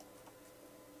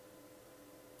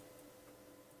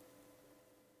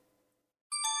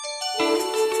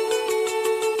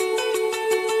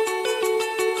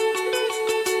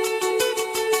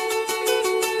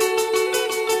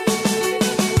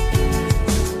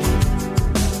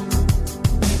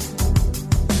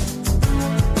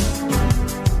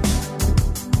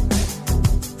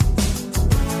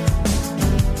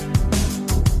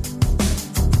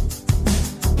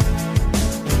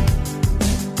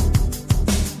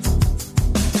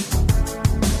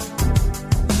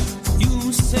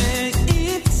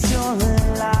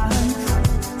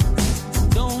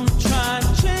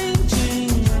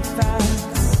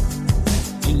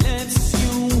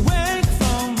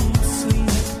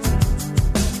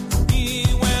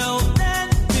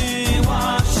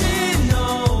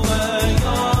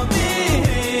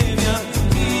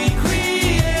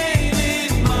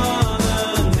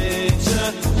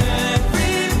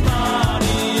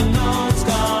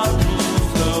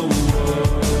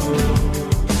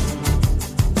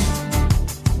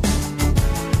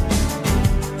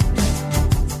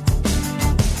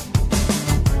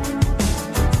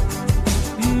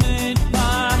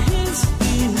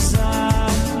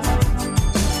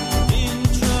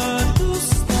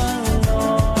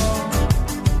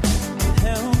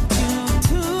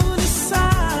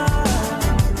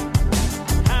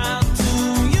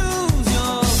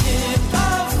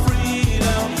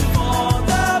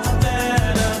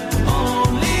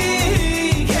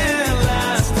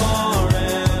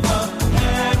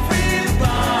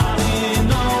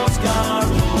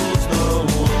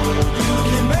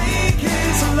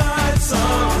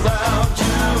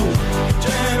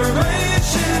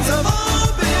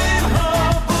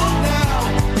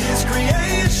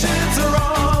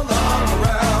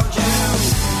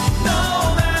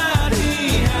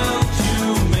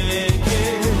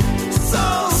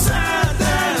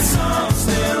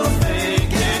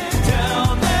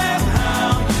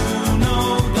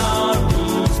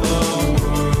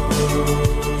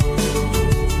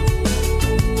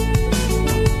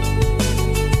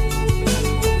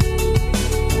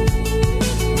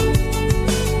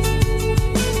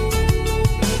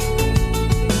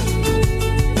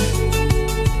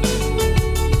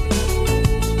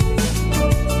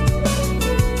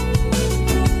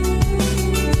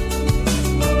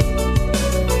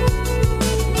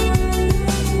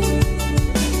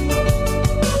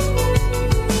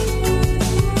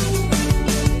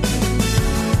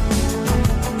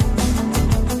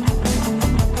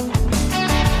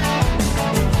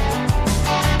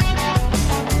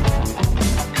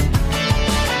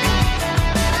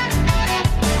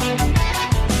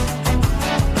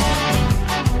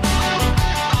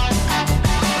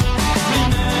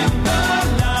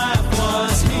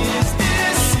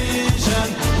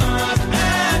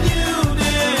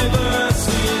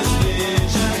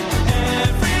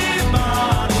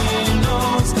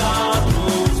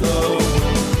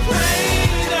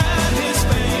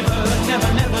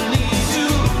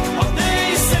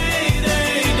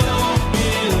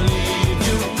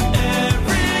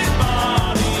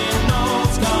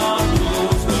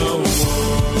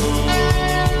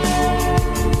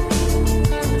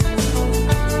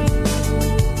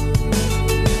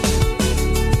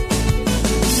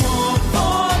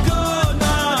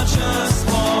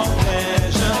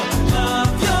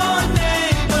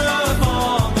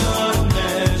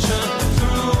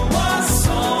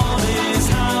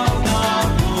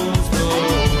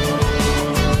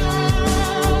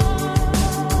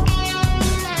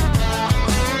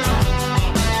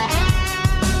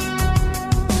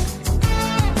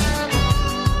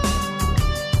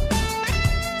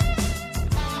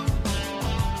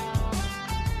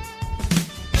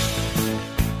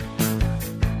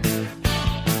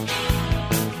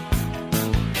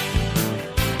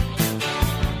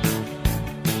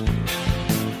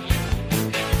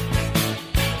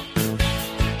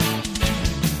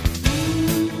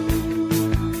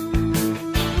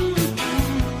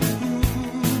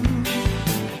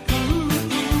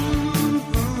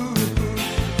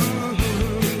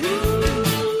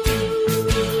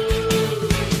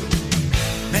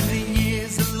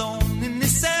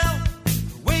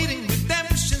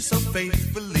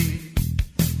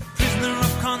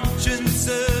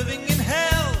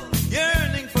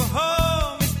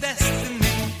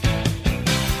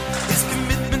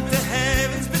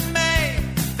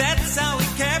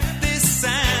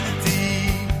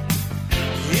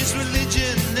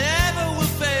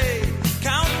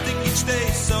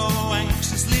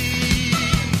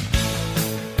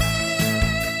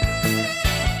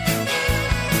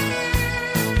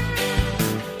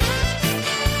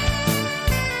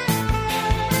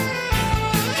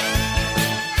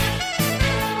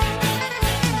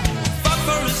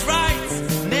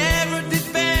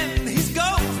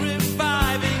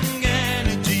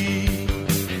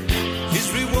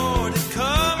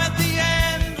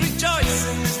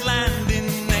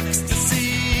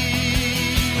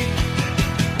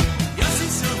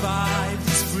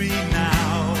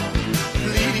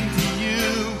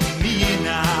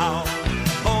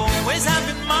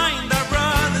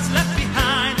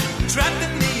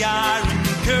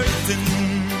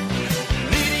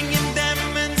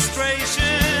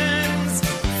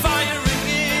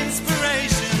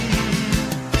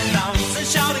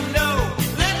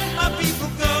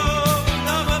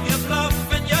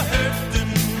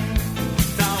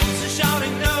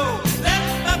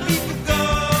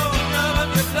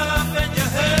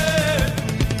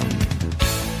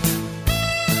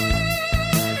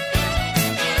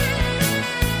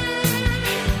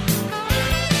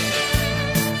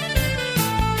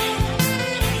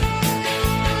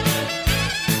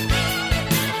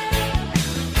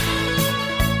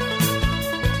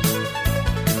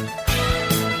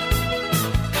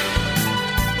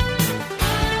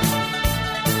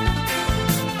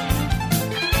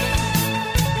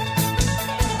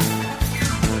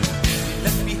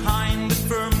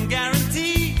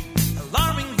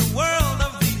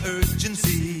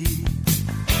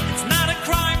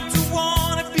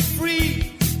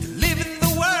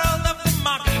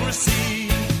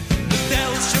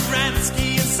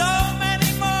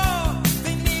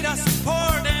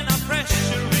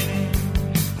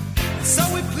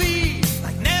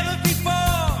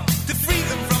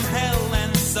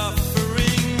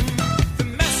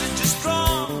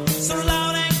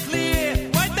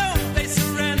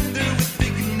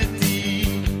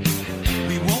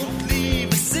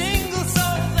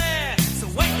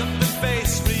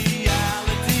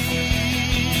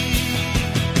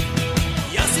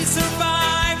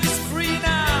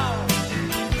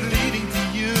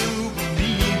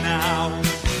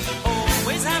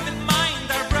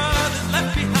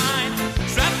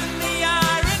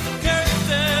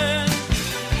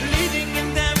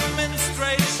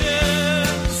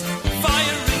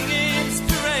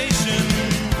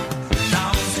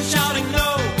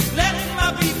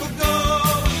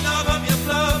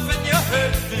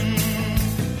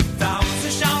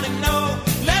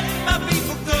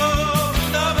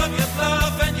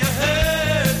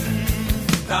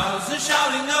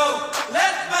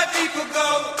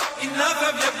 enough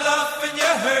of your bluff and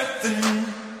your hurting.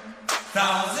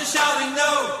 Thousands shouting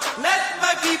no, let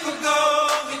my people go.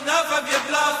 Enough of your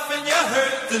bluff and your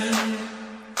hurting.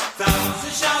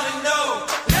 Thousands shouting no,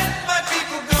 let my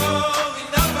people go.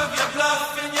 Enough of your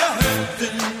bluff and your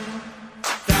hurting.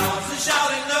 Thousands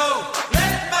shouting no,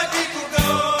 let my people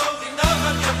go. Enough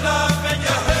of your bluff and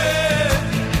your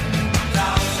hurting.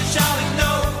 Thousands shouting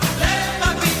no, let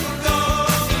my people go.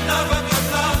 Enough of your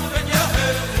bluff and your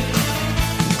hurting.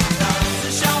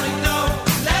 Thousands shouting no,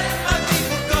 let my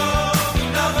people go.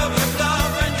 Enough of your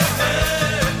bluff and your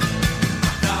hurting.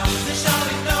 Thousands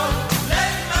shouting no,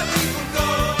 let my people go.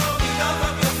 Enough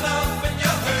of your bluff and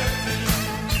your hurting.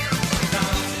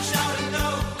 Thousands shouting no,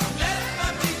 let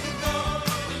my people go.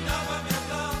 Enough of your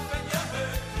bluff and your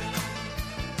hurting.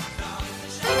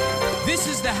 This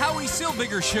is the Howie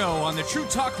Silbiger Show on the True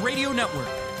Talk Radio Network.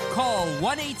 Call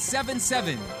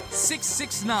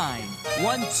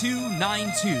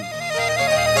 1-877-669-1292.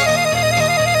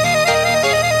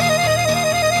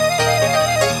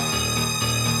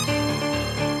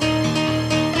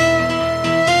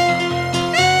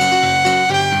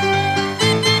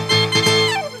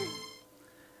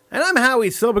 And I'm Howie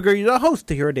Silbiger, your host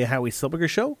here at the Howie Silbiger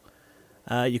Show.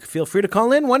 You can feel free to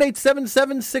call in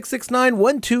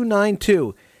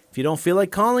 1-877-669-1292. If you don't feel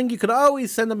like calling, you could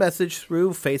always send a message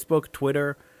through Facebook,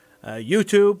 Twitter,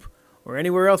 YouTube, or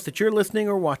anywhere else that you're listening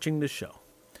or watching the show.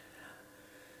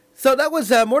 So that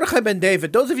was Mordechai Ben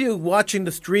David. Those of you watching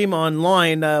the stream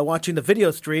online, watching the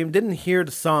video stream, didn't hear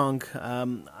the song.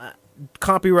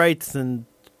 Copyrights and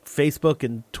Facebook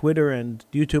and Twitter and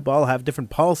YouTube all have different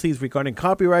policies regarding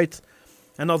copyrights.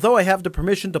 And although I have the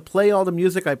permission to play all the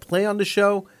music I play on the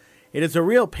show, it is a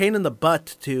real pain in the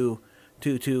butt to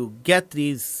get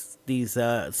these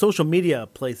social media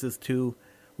places to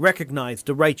recognize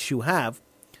the rights you have.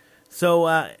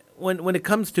 So when it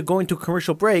comes to going to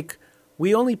commercial break,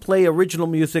 we only play original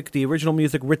music, the original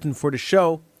music written for the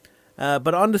show.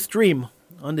 But on the stream,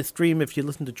 if you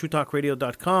listen to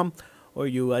TrueTalkRadio.com or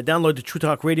you download the True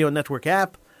Talk Radio Network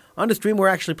app, on the stream we're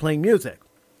actually playing music.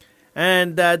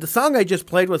 And the song I just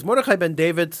played was Mordechai Ben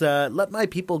David's Let My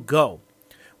People Go,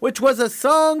 which was a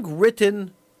song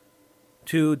written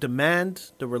to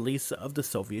demand the release of the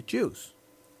Soviet Jews.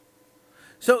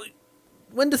 So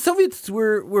when the Soviets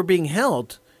were being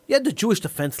held, you had the Jewish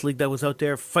Defense League that was out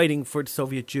there fighting for the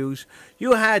Soviet Jews.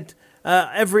 You had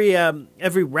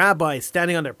every rabbi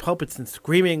standing on their pulpits and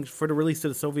screaming for the release of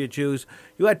the Soviet Jews.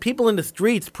 You had people in the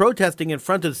streets protesting in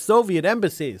front of Soviet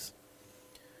embassies.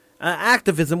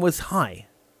 Activism was high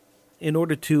in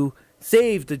order to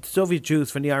save the Soviet Jews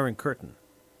from the Iron Curtain.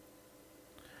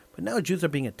 But now Jews are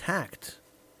being attacked,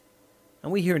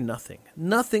 and we hear nothing.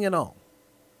 Nothing at all.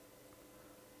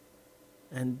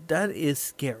 And that is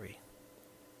scary.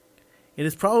 It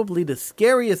is probably the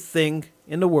scariest thing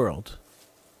in the world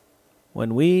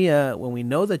when we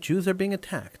know that Jews are being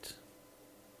attacked,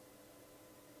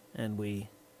 and we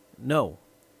know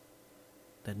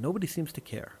that nobody seems to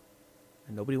care,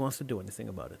 and nobody wants to do anything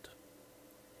about it.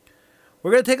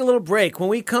 We're going to take a little break. When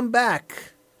we come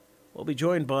back, we'll be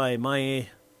joined by my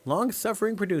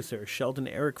long-suffering producer, Sheldon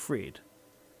Eric Freed,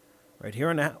 right here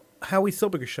on the Howie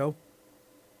Silbiger Show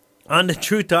on the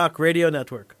True Talk Radio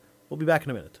Network. We'll be back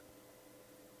in a minute.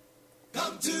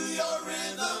 Come to your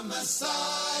rhythm,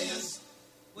 Messiahs.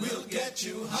 We'll get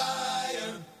you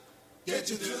higher,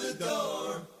 get you through the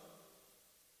door.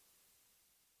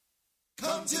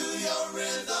 Come to your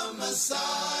rhythm,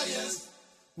 Messiahs.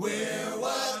 We're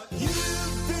what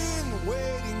you've been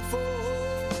waiting for.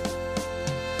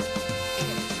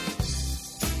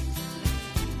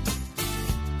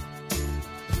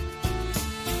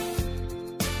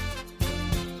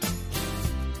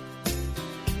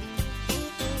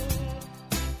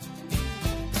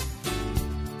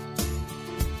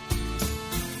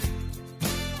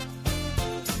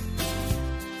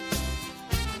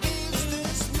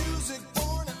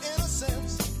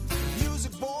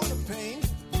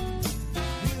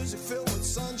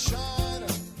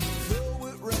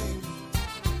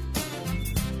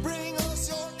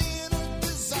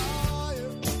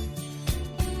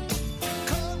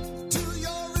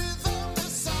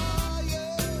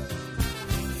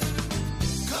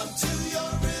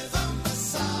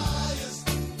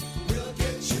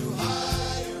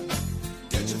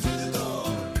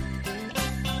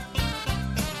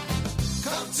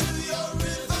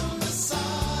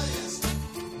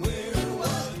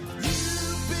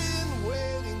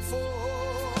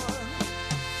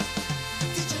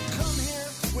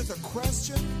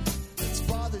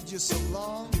 You so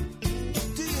long?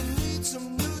 Do you need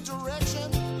some new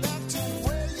direction? Back to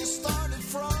where you started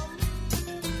from?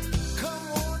 Come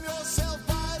warm yourself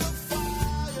by the fire.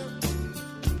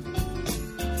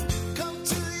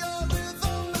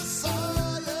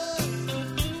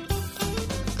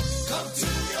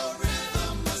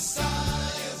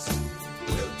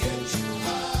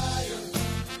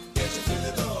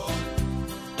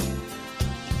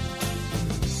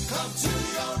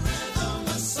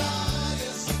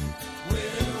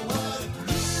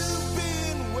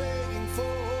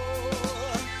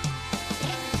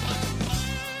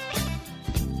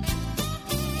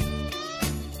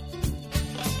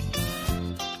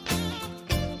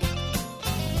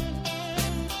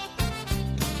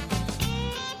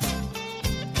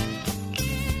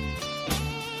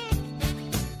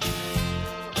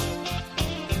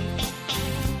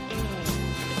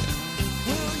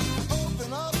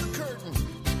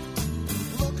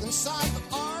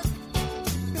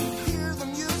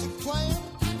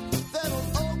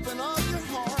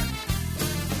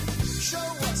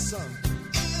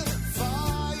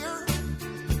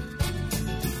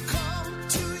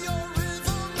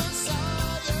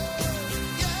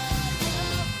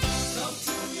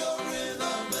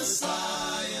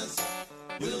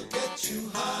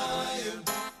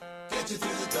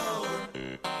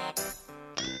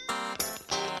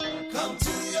 Come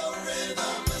to your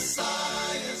rhythm,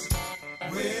 Messiahs.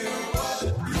 We're what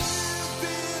you've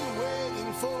been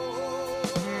waiting for.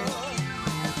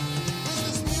 Is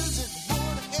this music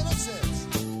born of innocence?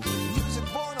 Music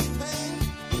born of pain?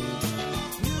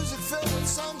 Music filled with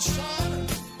sunshine,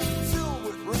 filled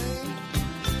with rain?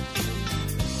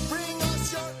 Bring us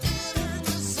your inner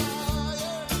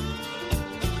desire.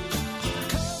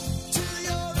 Come to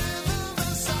your rhythm,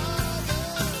 Messiahs.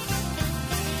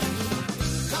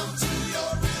 Come to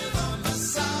your rhythm,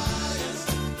 Messiahs.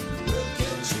 We'll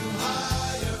get you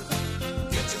higher,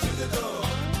 get you through the door.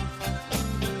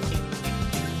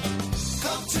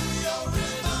 Come to your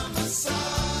rhythm,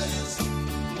 Messiahs.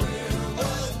 We're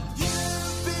what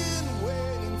you've been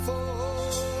waiting for.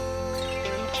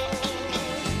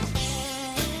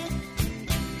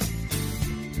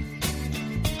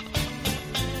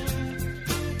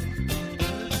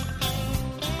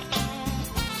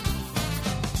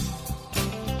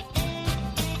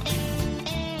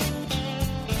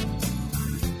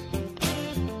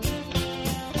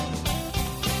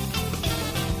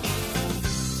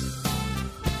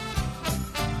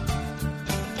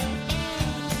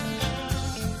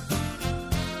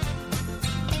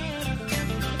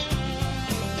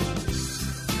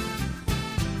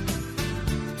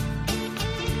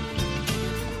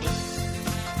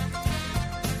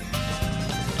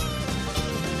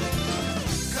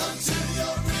 Come to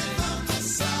your rhythm,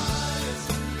 Messiahs.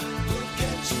 We'll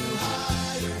get you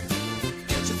higher,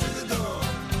 get you through the door.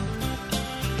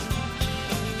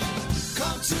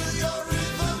 Come to your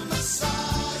rhythm,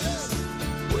 Messiahs.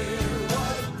 We're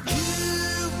what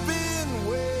you've been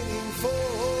waiting for.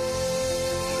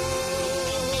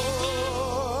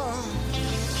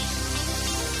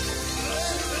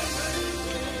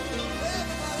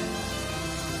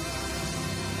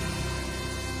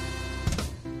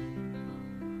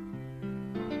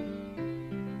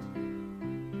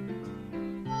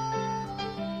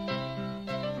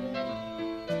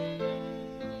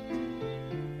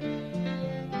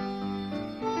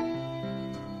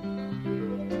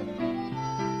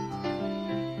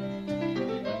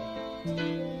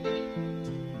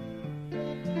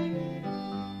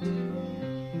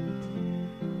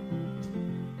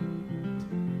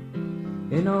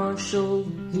 In our show,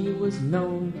 he was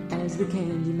known as the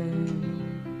Candyman,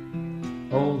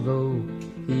 although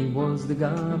he was the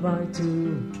guy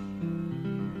too.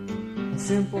 A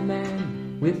simple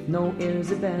man with no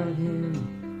airs about him.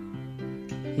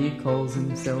 He calls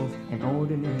himself an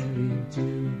ordinary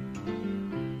Jew.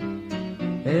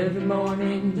 Every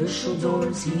morning the show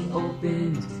doors he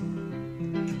opened.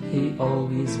 He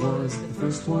always was the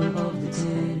first one of the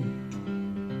 10.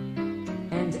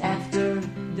 And after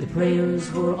the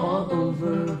prayers were all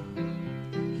over,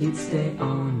 he'd stay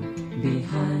on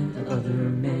behind the other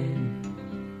men.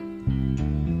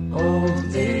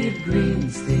 Old Dave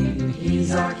Greenstein,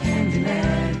 he's our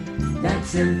Candyman, that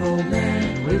simple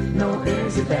man with no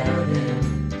airs about him.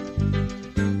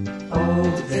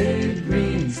 Old Dave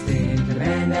Greenstein, the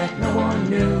man that no one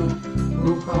knew,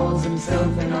 who calls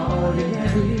himself an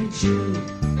ordinary Jew.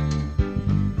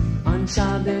 On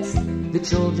Shabbos, the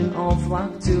children all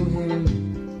flocked to him.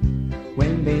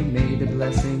 When they made a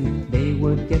blessing, they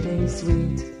would get a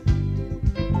sweet.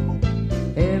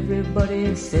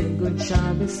 Everybody said good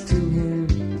Shabbos to him.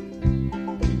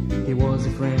 He was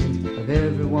a friend of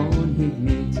everyone he'd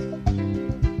meet.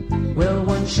 Well,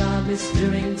 one Shabbos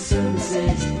during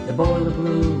services, the boiler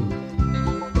blew.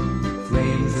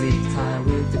 Flames leaped high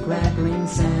with the crackling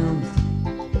sound.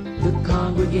 The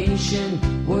congregation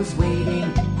was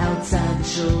waiting outside the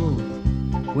show.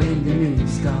 When the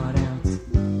news got out,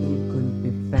 he couldn't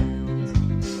be found.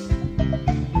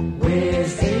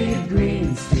 Where's Dave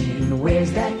Greenstein?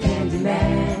 Where's that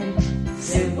Candyman?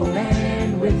 Simple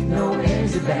man with no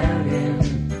airs about him.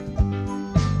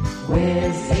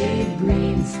 Where's Dave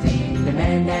Greenstein? The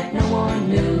man that no one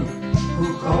knew,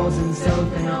 who calls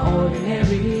himself an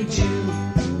ordinary Jew.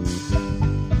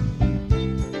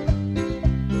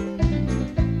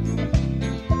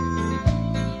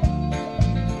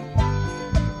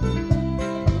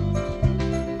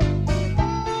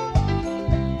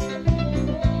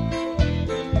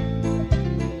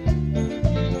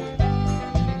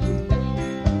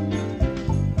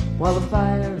 While the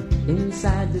fire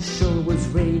inside the show was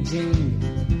raging,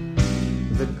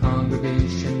 the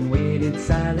congregation waited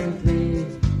silently.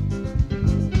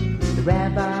 The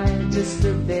rabbi just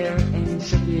stood there and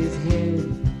shook his head.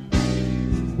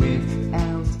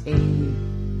 Without aid,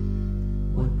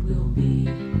 what will be?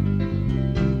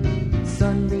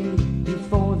 Sunday,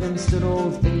 before them stood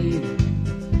old Abe,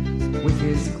 with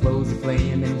his clothes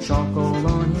aflame and charcoal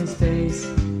on his face.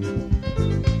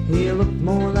 He looked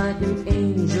more like an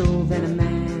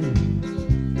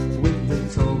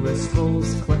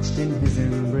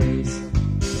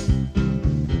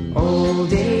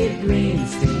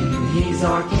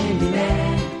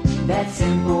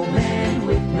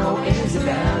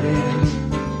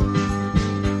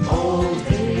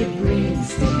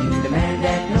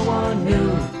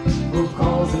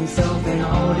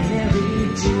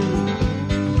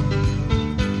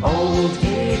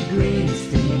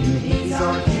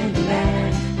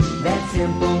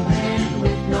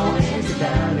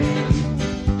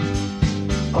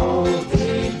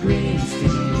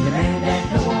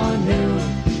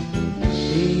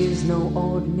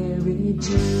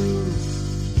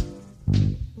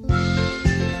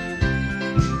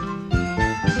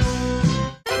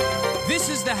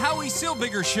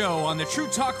Silbiger Show on the True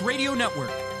Talk Radio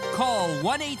Network. Call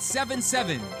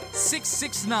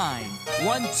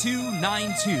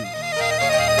 1-877-669-1292.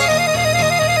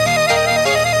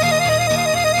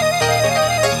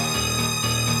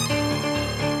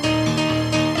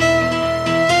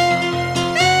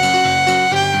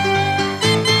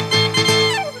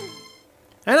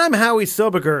 And I'm Howie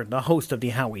Silbiger, the host of the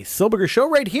Howie Silbiger Show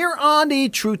right here on the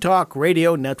True Talk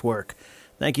Radio Network.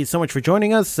 Thank you so much for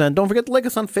joining us, and don't forget to like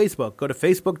us on Facebook. Go to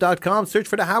facebook.com, search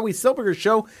for the Howie Silbiger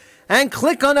Show, and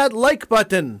click on that like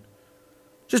button.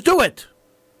 Just do it.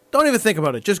 Don't even think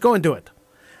about it. Just go and do it.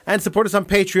 And support us on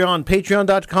Patreon,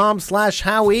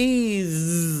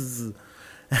 patreon.com/Howies.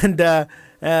 And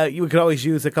you could always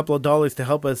use a couple of dollars to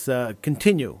help us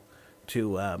continue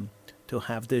to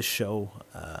have this show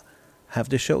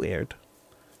aired.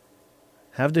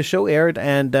 Have the show aired,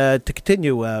 and to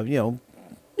continue,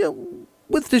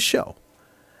 with this show.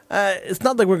 It's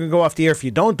not like we're going to go off the air if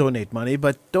you don't donate money,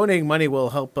 but donating money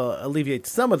will help alleviate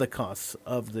some of the costs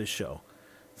of this show.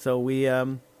 So we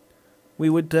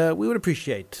would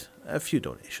appreciate a few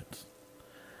donations.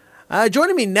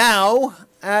 Joining me now,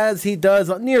 as he does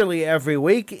nearly every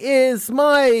week, is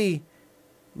my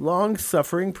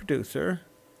long-suffering producer,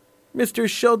 Mr.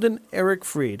 Sheldon Eric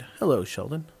Freed. Hello,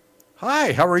 Sheldon.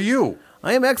 Hi, how are you?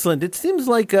 I am excellent. It seems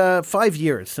like 5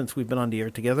 years since we've been on the air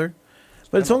together,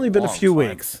 but it's only been a few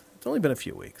weeks. It's only been a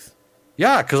few weeks.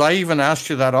 Yeah, because I even asked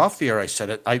you that off the air. I said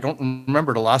it. I don't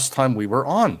remember the last time we were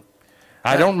on.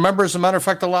 I don't remember, as a matter of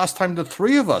fact, the last time the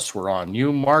three of us were on,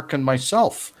 you, Mark, and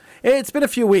myself. It's been a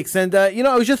few weeks, and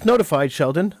I was just notified,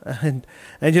 Sheldon, and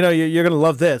you're going to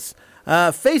love this.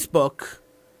 Facebook,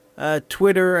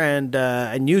 Twitter, and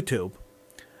YouTube.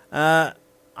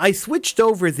 I switched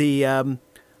over the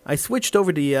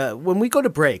when we go to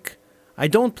break, I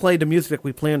don't play the music that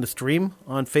we play on the stream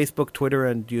on Facebook, Twitter,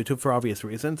 and YouTube for obvious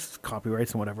reasons,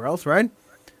 copyrights and whatever else, right?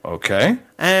 Okay.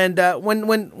 And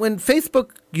when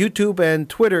Facebook, YouTube, and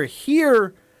Twitter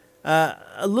hear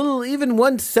a little, even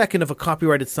 1 second of a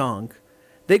copyrighted song,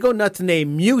 they go nuts and they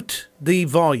mute the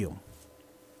volume.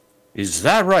 Is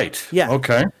that right? Yeah.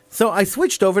 Okay. So I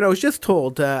switched over, and I was just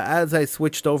told as I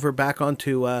switched over back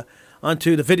onto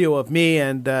the video of me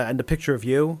and the picture of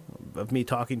you, of me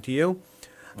talking to you.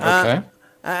 Okay.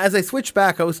 As I switched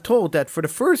back, I was told that for the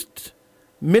first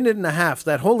minute and a half,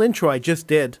 that whole intro I just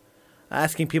did,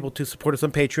 asking people to support us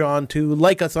on Patreon, to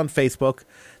like us on Facebook,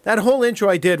 that whole intro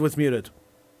I did was muted.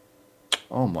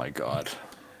 Oh, my God.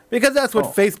 Because that's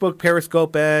what Facebook,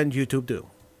 Periscope, and YouTube do.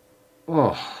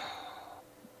 Oh.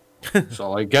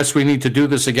 So I guess we need to do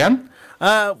this again?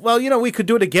 Well, we could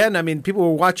do it again. I mean, people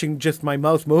were watching just my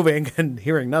mouth moving and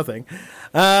hearing nothing.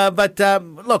 But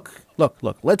look.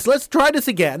 Let's try this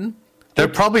again. They'll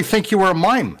probably think you were a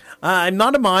mime. I'm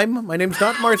not a mime. My name's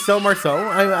not Marcel Marceau.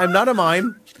 I'm not a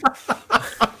mime.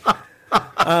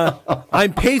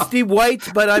 I'm pasty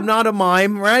white, but I'm not a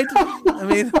mime, right? I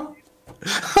mean...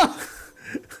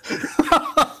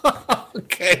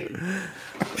 Okay.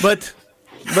 But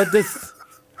this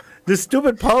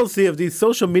stupid policy of these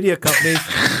social media companies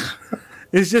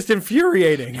is just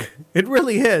infuriating. It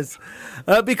really is.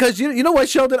 Because you know what,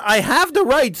 Sheldon? I have the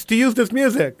rights to use this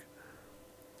music.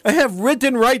 I have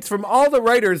written rights from all the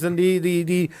writers and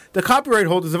the copyright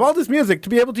holders of all this music to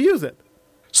be able to use it.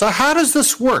 So how does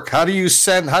this work? How do you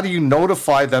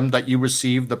notify them that you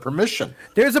received the permission?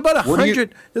 There's about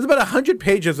 100. There's about 100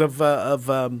 pages of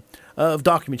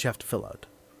documents you have to fill out.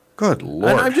 Good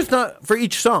Lord! And I'm just not for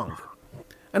each song,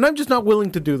 and I'm just not willing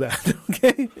to do that.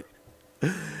 Okay.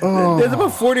 There's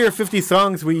about 40 or 50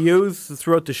 songs we use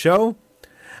throughout the show,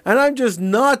 and I'm just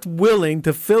not willing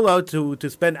to fill out to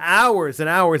spend hours and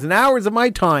hours and hours of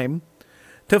my time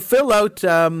to fill out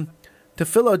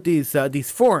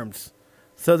these forms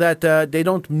so that they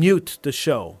don't mute the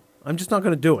show. I'm just not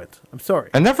going to do it. I'm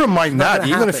sorry. And never mind that.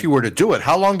 Even if you were to do it,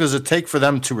 how long does it take for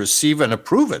them to receive and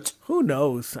approve it? Who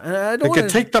knows? It could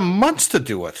take them months to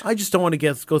do it. I just don't want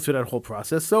to go through that whole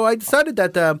process. So I decided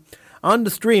that on the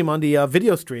stream, on the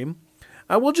video stream,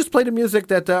 we'll just play the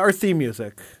music our theme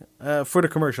music for the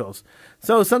commercials.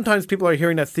 So sometimes people are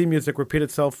hearing that theme music repeat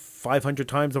itself 500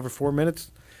 times over 4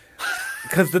 minutes.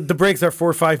 Because the breaks are 4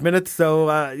 or 5 minutes, so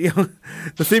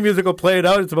the theme music will play it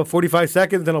out. It's about 45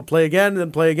 seconds, then it'll play again,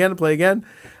 then play again, and play again.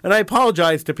 And I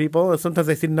apologize to people. Sometimes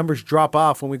I see the numbers drop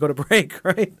off when we go to break,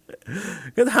 right?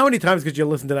 Because how many times could you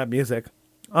listen to that music?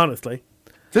 Honestly.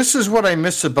 This is what I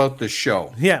miss about this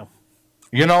show. Yeah.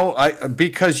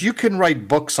 Because you can write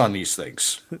books on these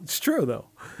things. It's true, though.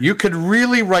 You could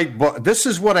really write books. This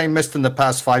is what I missed in the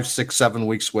past 5, 6, 7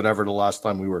 weeks, whatever the last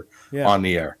time we were on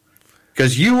the air.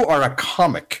 Because you are a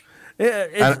comic.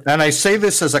 And I say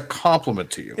this as a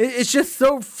compliment to you. It's just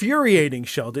so infuriating,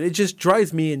 Sheldon. It just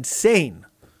drives me insane.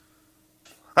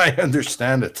 I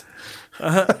understand it.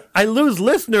 I lose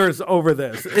listeners over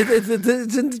this.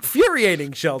 It's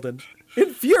infuriating, Sheldon.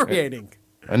 Infuriating.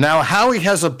 And now Howie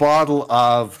has a bottle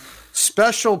of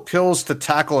special pills to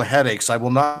tackle headaches. I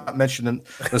will not mention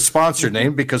the sponsor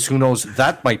name because who knows,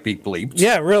 that might be bleeped.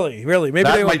 Yeah, really. Maybe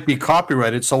that might be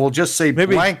copyrighted, so we'll just say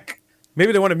blank.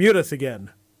 Maybe they want to mute us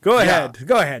again. Go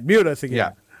ahead, mute us again.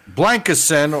 Yeah,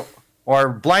 Blankacin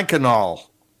or Blankenol.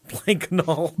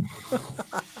 Blankenol.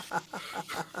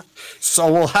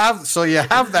 So you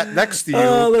have that next to you.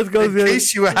 Let's go. In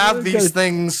case you have these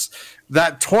things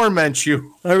that torment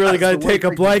you. I really got to take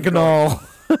a Blankenol.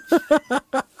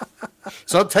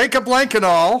 So take a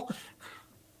Blankenol,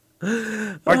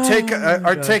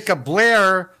 or take a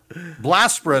Blair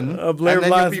Blasprin, a Blair and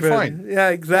then Blasprin. You'll be fine. Yeah,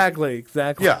 exactly.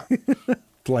 Yeah,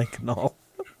 Blankenol.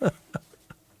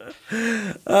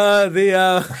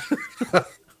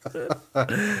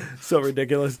 So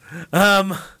ridiculous.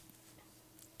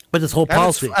 But this whole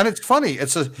policy, and it's funny.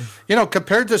 It's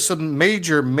compared to some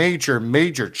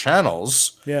major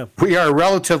channels. Yeah, we are a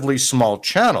relatively small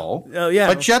channel. Yeah,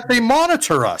 but yet they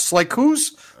monitor us. Like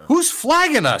who's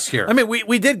flagging us here? I mean,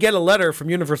 we did get a letter from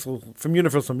Universal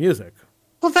Music.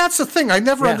 Well, that's the thing. I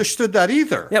never understood that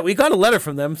either. Yeah, we got a letter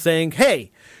from them saying,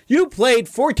 "Hey, you played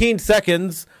 14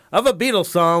 seconds of a Beatles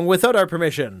song without our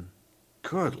permission."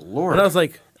 Good Lord! And I was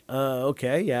like,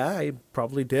 "Okay, yeah, I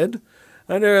probably did."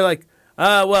 And they're like,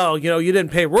 well, you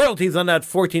didn't pay royalties on that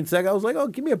 14 seconds. I was like, oh,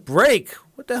 give me a break.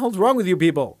 What the hell's wrong with you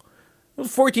people? It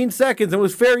was 14 seconds. It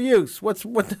was fair use. What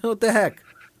the heck?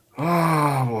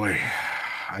 Oh, boy.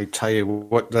 I tell you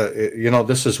what,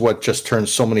 this is what just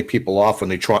turns so many people off when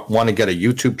they want to get a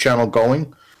YouTube channel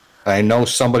going. I know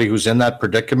somebody who's in that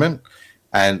predicament,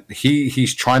 and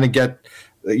he's trying to get,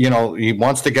 he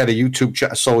wants to get a YouTube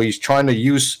channel, so he's trying to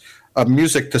use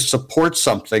music to support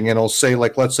something, and he'll say,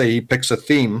 like, let's say he picks a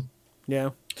theme.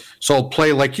 Yeah. So I'll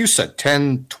play, like you said,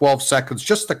 10, 12 seconds,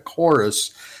 just the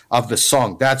chorus of the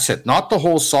song. That's it. Not the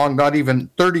whole song, not even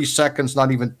 30 seconds, not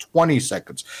even 20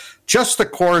 seconds. Just the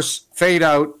chorus, fade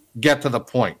out, get to the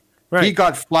point. Right. He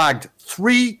got flagged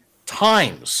 3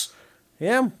 times.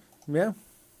 Yeah.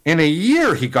 In a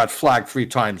year, he got flagged 3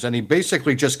 times, and he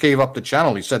basically just gave up the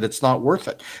channel. He said it's not worth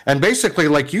it. And basically,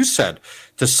 like you said,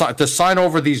 to sign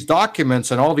over these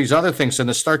documents and all these other things and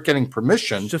to start getting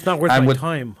permission. It's just not worth my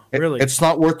time, really. It's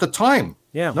not worth the time.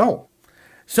 Yeah. No.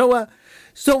 So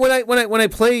when I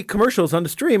play commercials on the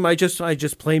stream, I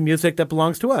just play music that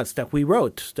belongs to us, that we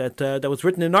wrote, that was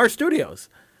written in our studios,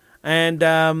 and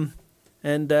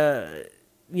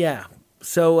yeah.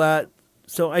 So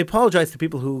I apologize to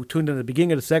people who tuned in at the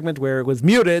beginning of the segment where it was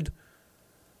muted,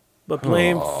 but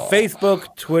blame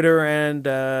Facebook, Twitter, and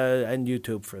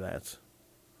YouTube for that.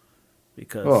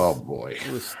 Because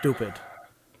it was stupid.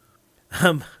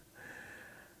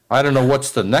 I don't know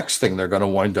what's the next thing they're going to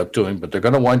wind up doing, but they're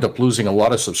going to wind up losing a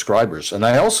lot of subscribers. And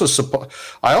I'm also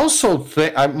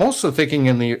thinking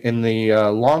in the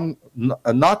long,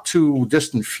 not too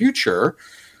distant future.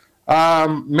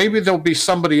 Maybe there'll be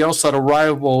somebody else that'll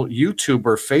rival YouTube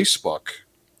or Facebook.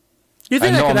 You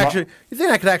think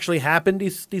that could actually happen?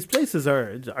 These places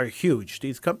are huge.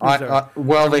 These companies are they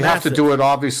massive. have to do it.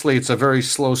 Obviously, it's a very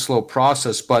slow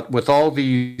process. But with all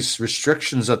these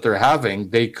restrictions that they're having,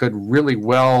 they could really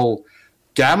well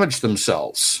damage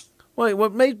themselves. Well,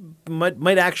 what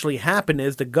might actually happen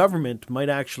is the government might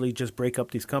actually just break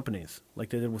up these companies,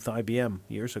 like they did with IBM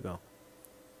years ago.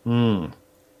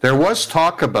 There was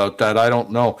talk about that. I don't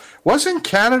know. Wasn't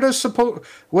Canada thinking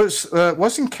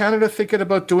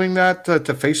about doing that to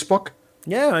Facebook?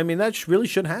 Yeah, I mean that really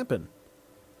should happen.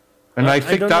 And I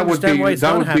think that would be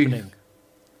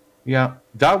yeah,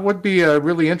 that would be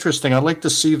really interesting. I'd like to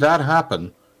see that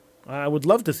happen. I would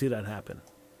love to see that happen.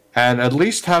 And at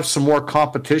least have some more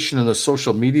competition in the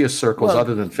social media circles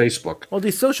other than Facebook. Well,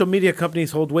 these social media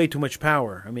companies hold way too much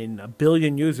power. I mean, 1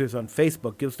 billion users on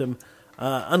Facebook gives them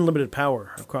unlimited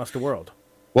power across the world.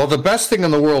 Well, the best thing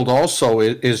in the world also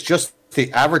is just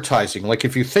the advertising. Like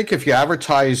if you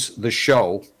advertise the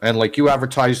show, and like you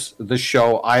advertise this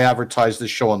show, I advertise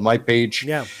this show on my page.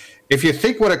 Yeah. If you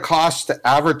think what it costs to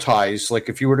advertise, like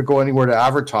if you were to go anywhere to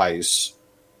advertise,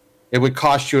 it would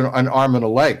cost you an arm and a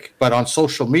leg. But on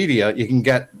social media, you can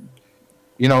get,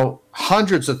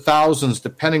 hundreds of thousands,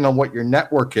 depending on what your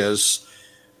network is,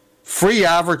 free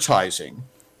advertising.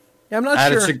 Yeah,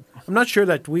 I'm not sure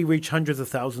that we reach hundreds of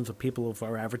thousands of people of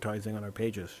our advertising on our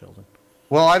pages, Sheldon.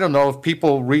 Well, I don't know if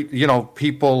people read,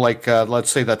 people like let's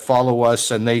say that follow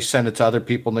us and they send it to other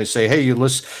people and they say, "Hey,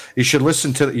 you should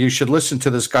listen to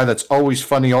this guy that's always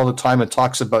funny all the time and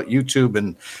talks about YouTube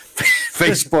and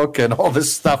Facebook and all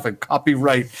this stuff and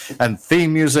copyright and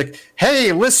theme music.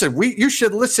 Hey, listen, you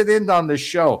should listen in on this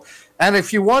show. And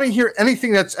if you want to hear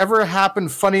anything that's ever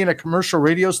happened funny in a commercial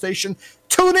radio station,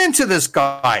 tune into this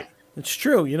guy." It's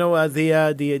true.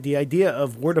 The idea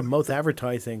of word of mouth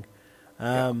advertising.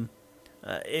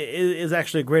 Is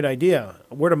actually a great idea.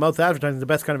 Word of mouth advertising is the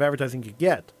best kind of advertising you could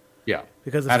get. Yeah,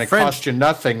 because it costs you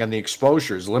nothing, and the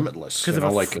exposure is limitless.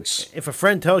 If a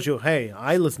friend tells you, "Hey,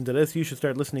 I listen to this, you should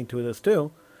start listening to this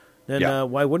too,"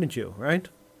 then why wouldn't you, right?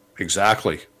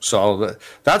 Exactly. So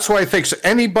that's why I think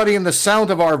anybody in the sound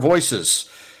of our voices,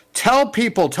 tell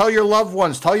people, tell your loved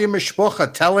ones, tell your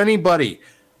mishpucha, tell anybody,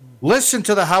 listen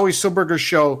to the Howie Silberger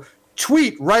Show.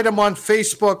 Tweet, write him on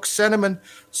Facebook, send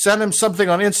him something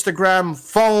on Instagram,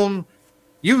 phone,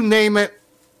 you name it.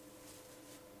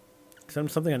 Send him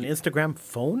something on Instagram,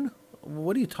 phone?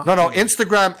 What are you talking about? No,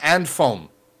 Instagram and phone.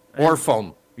 Or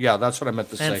phone. Yeah, that's what I meant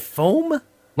to say. And foam?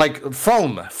 Like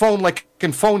phone like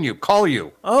can phone you, call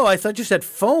you. Oh, I thought you said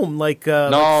foam, like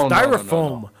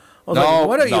styrofoam. No.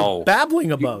 What are you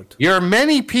babbling about? You're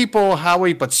many people,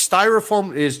 Howie, but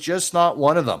styrofoam is just not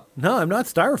one of them. No, I'm not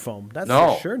styrofoam. That's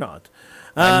for sure not.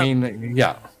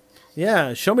 Yeah.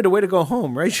 Yeah, show me the way to go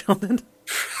home, right, Sheldon?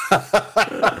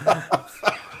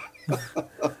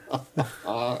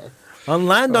 On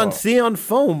land, on sea, on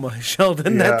foam,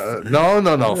 Sheldon. Yeah.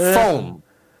 No. Foam.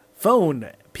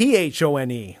 Phone.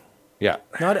 Phone. Yeah.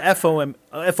 Not FOAM.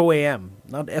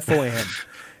 Not FOAM.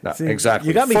 No, exactly.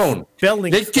 You got me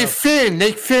spelling stuff. Fin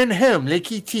him.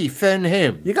 Fin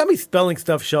him. You got me spelling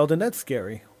stuff, Sheldon. That's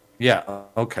scary. Yeah.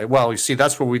 Okay. Well, you see,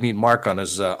 that's where we need Mark on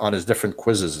his different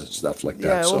quizzes and stuff like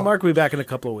that. Yeah. Well, Mark will be back in a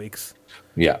couple of weeks.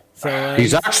 Yeah. So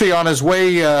he's actually on his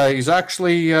way. He's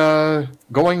actually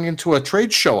going into a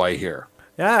trade show, I hear.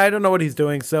 Yeah, I don't know what he's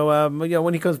doing. So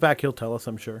when he comes back, he'll tell us,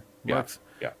 I'm sure. Yeah.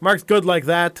 Mark's good like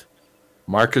that.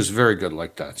 Mark is very good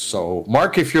like that. So,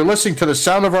 Mark, if you're listening to the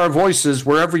sound of our voices,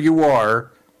 wherever you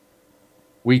are,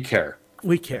 we care.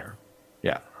 We care.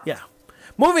 Yeah. Yeah.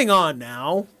 Moving on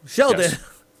now. Sheldon. Yes.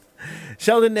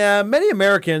 Sheldon, many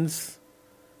Americans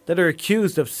that are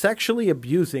accused of sexually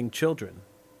abusing children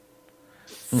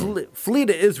flee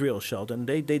to Israel, Sheldon.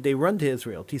 They run to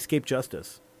Israel to escape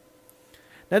justice.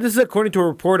 Now, this is according to a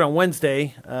report on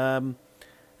Wednesday,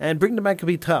 and bringing them back can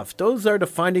be tough. Those are the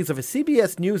findings of a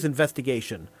CBS News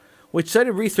investigation, which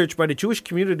cited research by the Jewish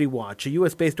Community Watch, a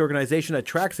U.S.-based organization that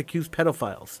tracks accused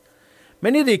pedophiles.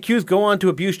 Many of the accused go on to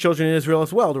abuse children in Israel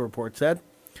as well, the report said.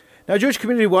 Now, Jewish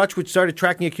Community Watch, which started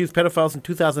tracking accused pedophiles in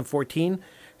 2014,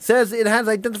 says it has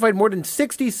identified more than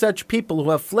 60 such people who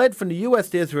have fled from the U.S.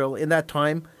 to Israel in that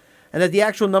time, and that the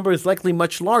actual number is likely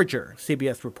much larger,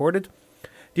 CBS reported.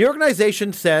 The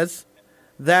organization says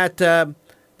that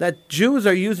Jews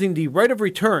are using the right of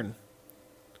return,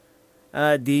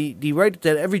 the right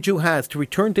that every Jew has to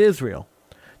return to Israel,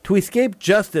 to escape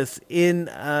justice in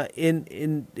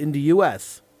the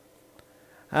U.S.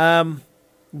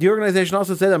 The organization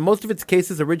also said that most of its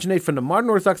cases originate from the modern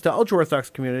Orthodox to ultra-Orthodox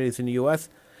communities in the U.S.,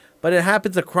 but it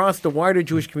happens across the wider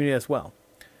Jewish community as well.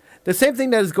 The same thing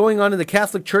that is going on in the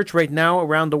Catholic Church right now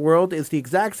around the world is the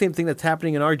exact same thing that's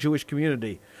happening in our Jewish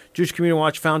community. Jewish Community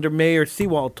Watch founder Mayor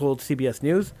Seawald told CBS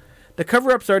News, "The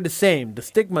cover-ups are the same, the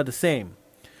stigma the same.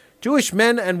 Jewish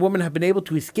men and women have been able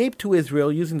to escape to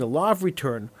Israel using the law of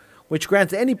return, which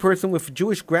grants any person with a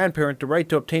Jewish grandparent the right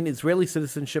to obtain Israeli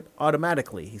citizenship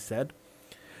automatically," he said.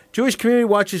 Jewish Community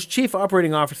Watch's chief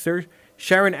operating officer,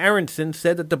 Sharon Aronson,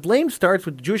 said that the blame starts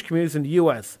with the Jewish communities in the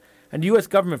U.S. and the U.S.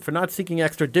 government for not seeking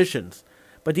extraditions,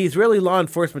 but the Israeli law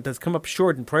enforcement has come up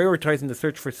short in prioritizing the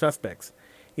search for suspects.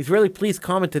 Israeli police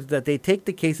commented that they take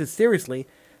the cases seriously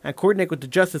and coordinate with the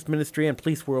Justice Ministry and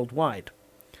police worldwide.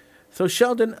 So,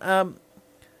 Sheldon,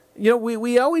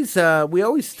 we always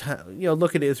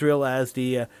look at Israel as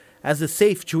a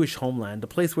safe Jewish homeland, a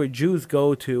place where Jews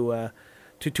go to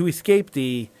escape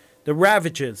the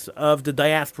ravages of the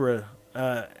diaspora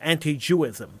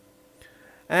anti-Jewism.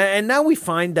 And now we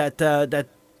find that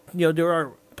there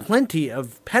are plenty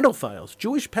of pedophiles,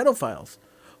 Jewish pedophiles,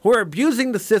 who are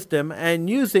abusing the system and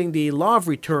using the law of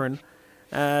return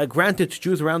granted to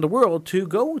Jews around the world to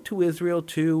go to Israel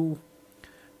to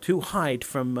hide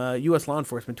from U.S. law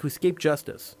enforcement, to escape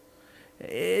justice.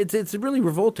 It's really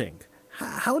revolting.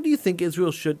 How do you think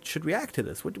Israel should react to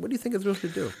this? What do you think Israel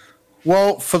should do?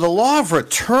 Well, for the law of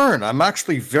return, I'm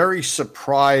actually very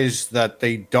surprised that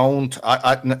they don't.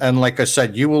 And like I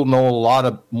said, you will know a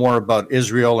lot more about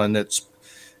Israel and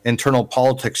internal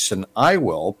politics than I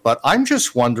will, but I'm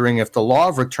just wondering if the law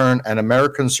of return and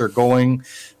Americans are going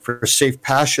for safe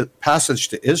passage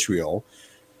to Israel.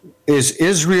 Is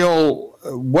Israel,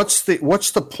 what's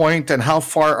the point, and how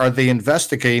far are they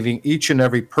investigating each and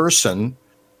every person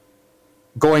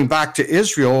going back to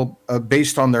Israel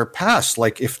based on their past?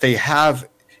 Like, if they have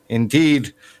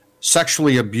indeed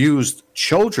sexually abused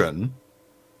children,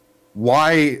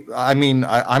 why? I mean,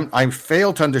 I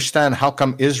fail to understand how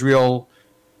come Israel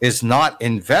is not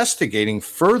investigating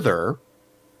further.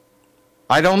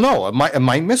 I don't know. Am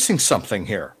I missing something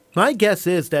here? My guess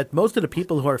is that most of the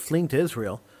people who are fleeing to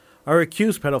Israel are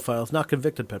accused pedophiles, not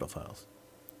convicted pedophiles.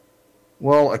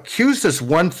 Well, accused is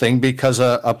one thing, because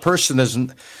a person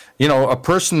isn't, a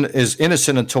person is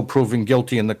innocent until proven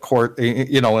guilty in the court,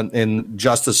 in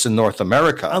justice in North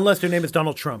America. Unless their name is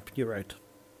Donald Trump. You're right.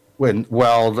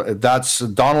 That's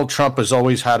Donald Trump has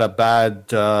always had a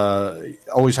bad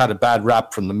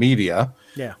rap from the media.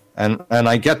 Yeah. And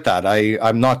I get that.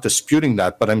 I'm not disputing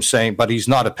that, but I'm saying, but he's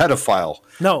not a pedophile.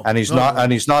 No. And he's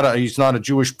not a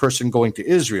Jewish person going to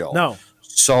Israel. No.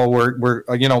 So we're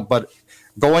but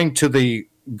going to the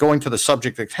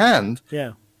subject at hand.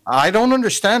 Yeah. I don't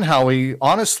understand, Howie.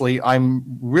 Honestly,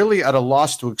 I'm really at a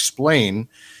loss to explain.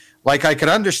 Like, I could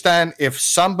understand if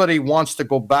somebody wants to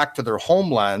go back to their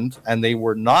homeland and they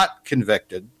were not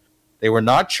convicted, they were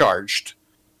not charged,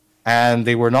 and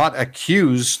they were not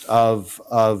accused of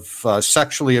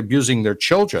sexually abusing their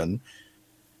children.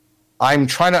 I'm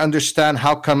trying to understand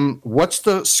what's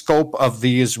the scope of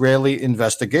the Israeli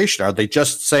investigation? Are they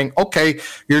just saying, okay,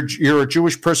 you're a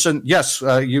Jewish person. Yes,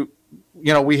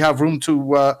 we have room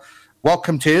to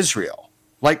welcome to Israel.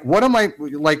 Like, what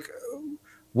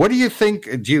do you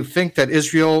think? Do you think that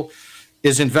Israel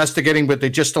is investigating, but they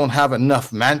just don't have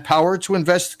enough manpower to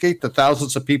investigate the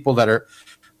thousands of people that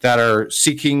are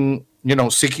seeking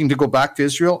to go back to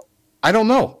Israel? I don't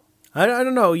know. I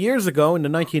don't know. Years ago, in the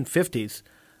 1950s,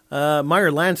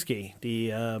 Meyer Lansky, the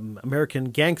American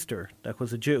gangster that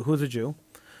was a Jew,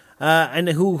 and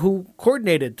who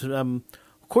coordinated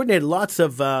lots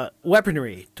of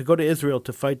weaponry to go to Israel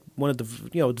to fight one of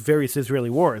the various Israeli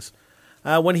wars.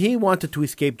 When he wanted to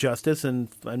escape justice and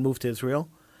move to Israel,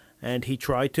 and he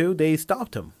tried to, they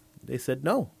stopped him. They said,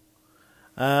 no,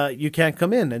 you can't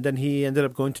come in. And then he ended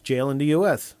up going to jail in the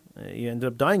U.S. He ended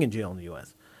up dying in jail in the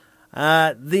U.S.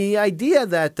 The idea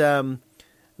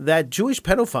that Jewish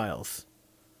pedophiles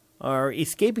are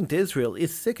escaping to Israel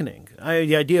is sickening.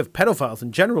 The idea of pedophiles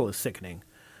in general is sickening.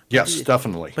 Yes,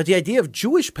 definitely. But the idea of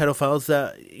Jewish pedophiles,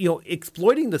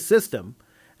 exploiting the system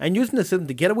and using the system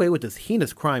to get away with this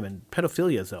heinous crime, and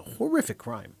pedophilia is a horrific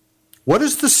crime. What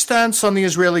is the stance on the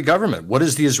Israeli government? What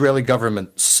is the Israeli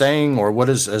government saying, or what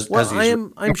is?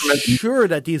 I'm sure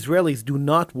that the Israelis do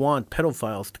not want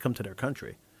pedophiles to come to their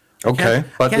country. Okay,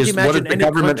 but is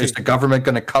the government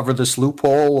going to cover this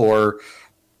loophole, or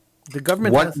the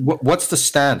government? What's the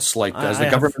stance like? Has the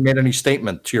government made any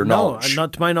statement to your knowledge? No,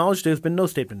 not to my knowledge. There's been no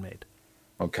statement made.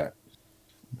 Okay.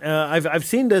 I've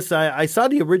seen this. I saw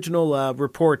the original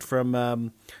report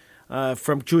from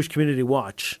Jewish Community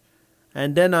Watch,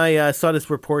 and then I saw this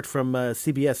report from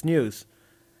CBS News,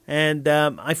 and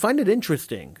I find it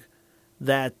interesting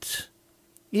that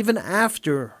even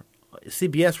after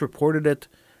CBS reported it,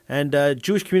 and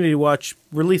Jewish Community Watch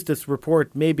released this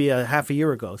report maybe half a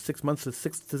year ago, 6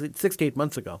 to 8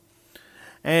 months ago,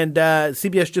 and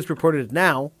CBS just reported it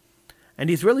now. And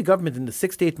the Israeli government, in the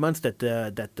 6 to 8 months that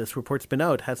this report's been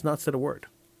out, has not said a word.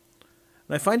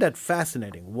 And I find that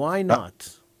fascinating. Why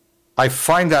not? I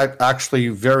find that actually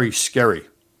very scary.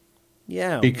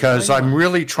 Yeah. Because I'm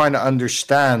really trying to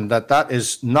understand that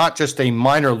is not just a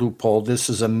minor loophole. This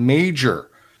is a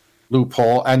major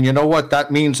loophole. And you know what?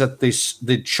 That means that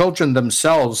the children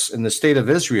themselves in the state of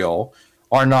Israel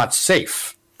are not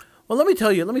safe. Well, let me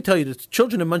tell you, the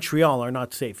children in Montreal are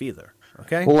not safe either.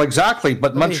 Okay. Well, exactly,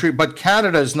 but but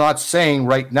Canada is not saying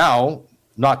right now,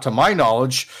 not to my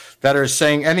knowledge, that are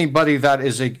saying anybody that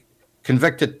is a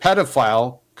convicted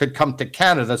pedophile could come to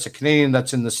Canada. That's a Canadian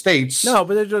that's in the States. No,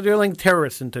 but they're letting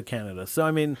terrorists into Canada. So I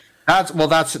mean, that's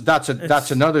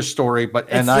another story. But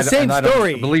it's the same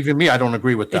story. Believe in me, I don't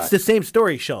agree with that. It's the same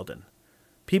story, Sheldon.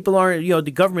 People aren't,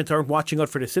 the governments aren't watching out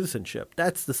for their citizenship.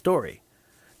 That's the story.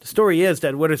 The story is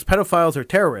that whether it's pedophiles or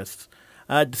terrorists,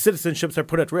 the citizenships are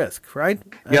put at risk, right?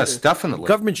 Yes, definitely. The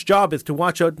government's job is to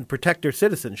watch out and protect their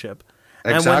citizenship.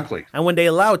 Exactly. And when they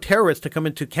allow terrorists to come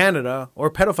into Canada or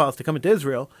pedophiles to come into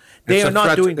Israel,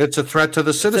 it's a threat to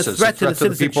the citizens. It's a threat to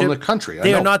the people in the country.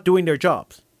 They are not doing their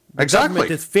jobs. The Exactly.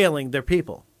 government is failing their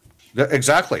people.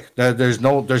 Exactly. There's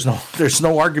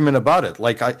no argument about it.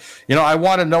 Like I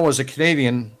want to know as a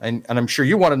Canadian, and I'm sure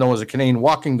you want to know as a Canadian,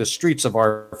 walking the streets of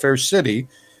our fair city,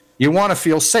 you want to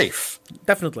feel safe.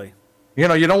 Definitely. You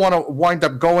don't want to wind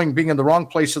up being in the wrong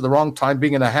place at the wrong time,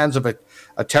 being in the hands of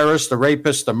a terrorist, a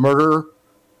rapist, a murderer,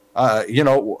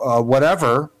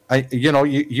 whatever.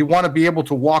 You want to be able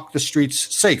to walk the streets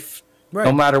safe, right,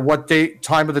 no matter what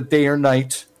time of the day or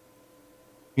night.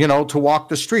 To walk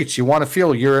the streets, you want to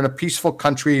feel you're in a peaceful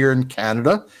country. You're in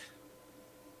Canada,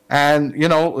 and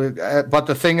But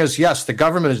the thing is, yes, the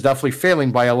government is definitely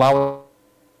failing by allowing.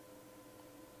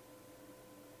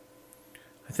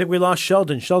 I think we lost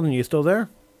Sheldon. Sheldon, you still there?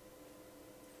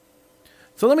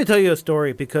 So let me tell you a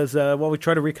story, because while we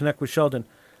try to reconnect with Sheldon,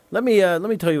 let me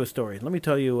tell you a story. Let me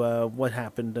tell you what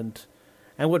happened and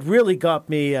what really got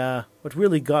me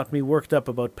worked up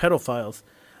about pedophiles,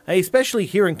 especially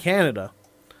here in Canada.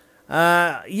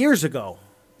 Years ago,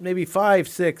 maybe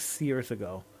 5-6 years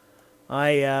ago,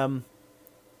 I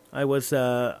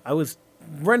was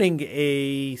running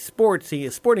a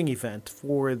sporting event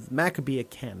for Maccabea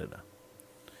Canada.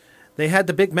 They had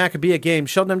the big Maccabea game.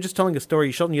 Sheldon, I'm just telling a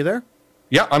story. Sheldon, you there?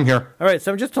 Yeah, I'm here. All right,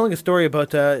 so I'm just telling a story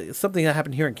about something that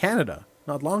happened here in Canada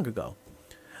not long ago.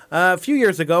 A few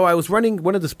years ago, I was running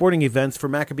one of the sporting events for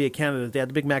Maccabea Canada. They had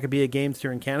the big Maccabea games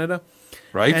here in Canada.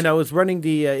 Right. And I was running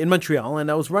in Montreal,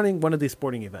 and I was running one of these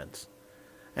sporting events.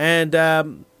 And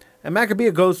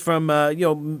Maccabea goes from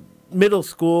middle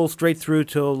school straight through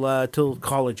till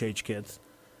college age kids,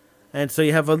 and so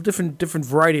you have a different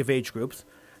variety of age groups.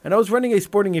 And I was running a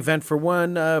sporting event for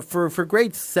for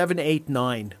grades 7, 8,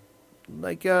 9,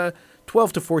 like 12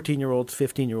 to 14-year-olds,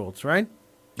 15-year-olds, right?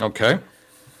 Okay.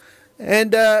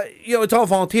 And, it's all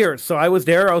volunteers. So I was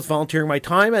there, I was volunteering my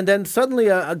time, and then suddenly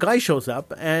a guy shows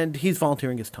up, and he's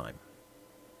volunteering his time.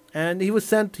 And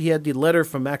he had the letter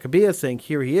from Maccabea saying,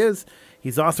 here he is,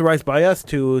 he's authorized by us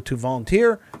to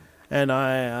volunteer. And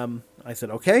I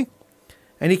said, okay.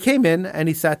 And he came in, and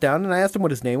he sat down, and I asked him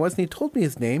what his name was, and he told me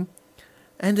his name,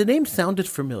 and the name sounded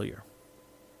familiar.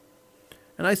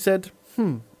 And I said,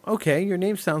 okay, your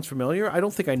name sounds familiar. I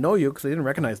don't think I know you, because I didn't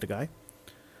recognize the guy.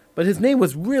 But his name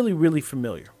was really, really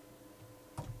familiar.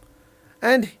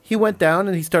 And he went down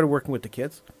and he started working with the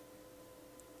kids.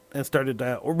 And started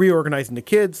reorganizing the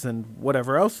kids and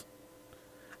whatever else.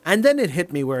 And then it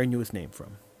hit me where I knew his name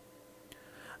from.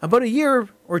 About a year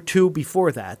or two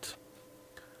before that,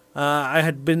 I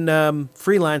had been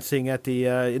freelancing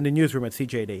in the newsroom at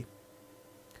CJD.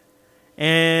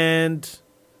 And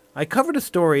I covered a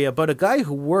story about a guy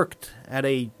who worked at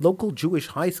a local Jewish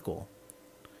high school,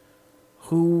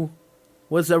 who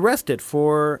was arrested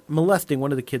for molesting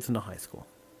one of the kids in the high school.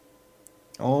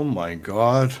 Oh, my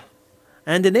God.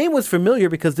 And the name was familiar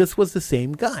because this was the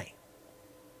same guy.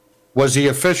 Was he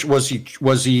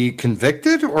was he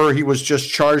convicted, or he was just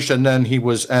charged and then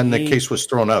the case was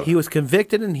thrown out? He was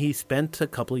convicted and he spent a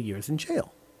couple of years in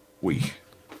jail.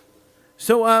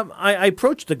 So I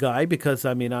approached the guy because,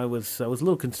 I was a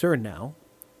little concerned now.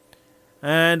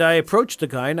 And I approached the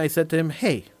guy and I said to him,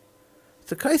 hey,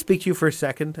 so can I speak to you for a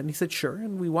second? And he said, sure.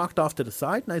 And we walked off to the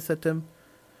side, and I said to him,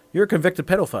 you're a convicted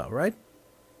pedophile, right?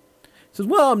 He says,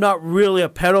 well, I'm not really a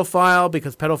pedophile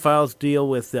because pedophiles deal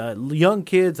with young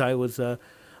kids. I was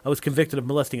convicted of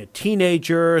molesting a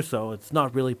teenager, so it's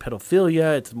not really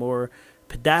pedophilia. It's more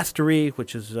pedastry,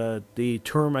 which is the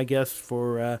term, I guess,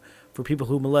 for people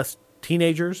who molest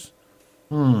teenagers.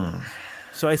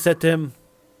 So I said to him,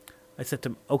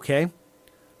 okay. I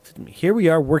said to him, here we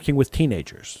are working with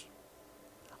teenagers.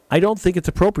 I don't think it's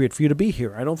appropriate for you to be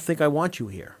here. I don't think I want you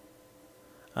here.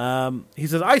 He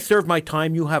says, I served my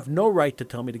time. You have no right to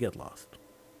tell me to get lost.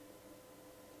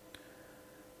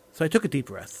 So I took a deep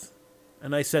breath,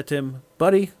 and I said to him,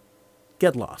 buddy,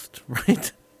 get lost,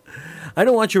 right? I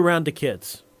don't want you around the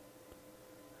kids.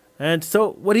 And so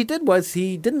what he did was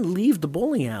he didn't leave the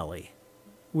bowling alley.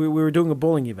 We were doing a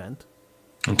bowling event.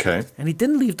 Okay. And he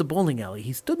didn't leave the bowling alley.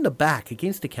 He stood in the back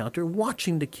against the counter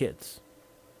watching the kids.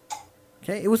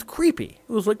 Okay, it was creepy.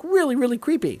 It was like really, really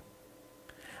creepy.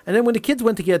 And then when the kids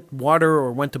went to get water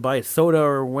or went to buy a soda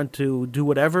or went to do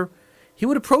whatever, he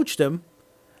would approach them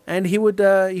and he would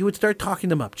start talking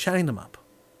them up, chatting them up.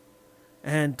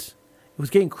 And it was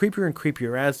getting creepier and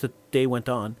creepier as the day went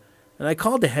on. And I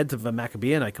called the heads of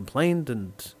Maccabea and I complained,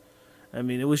 and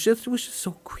it was just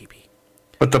so creepy.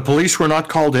 But the police were not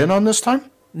called in on this time?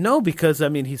 No, because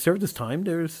he served his time.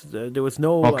 There was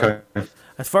no okay.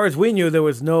 As far as we knew, there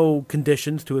was no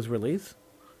conditions to his release.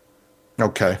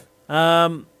 Okay.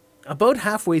 About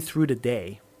halfway through the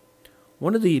day,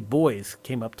 one of the boys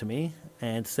came up to me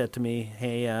and said to me,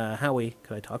 hey, Howie,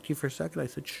 could I talk to you for a second? I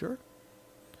said, sure.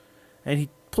 And he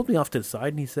pulled me off to the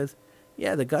side and he says,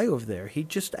 yeah, the guy over there, he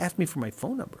just asked me for my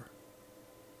phone number.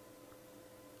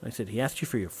 I said, he asked you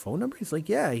for your phone number? He's like,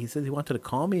 yeah. He said he wanted to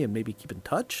call me and maybe keep in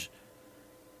touch.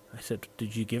 I said,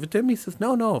 did you give it to him? He says,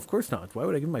 no, of course not. Why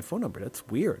would I give him my phone number? That's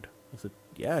weird. I said,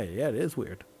 yeah, it is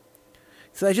weird.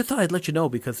 He said, I just thought I'd let you know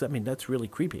because, that's really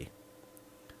creepy.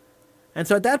 And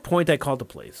so at that point, I called the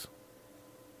police.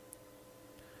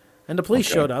 And the police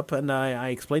showed up, and I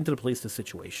explained to the police the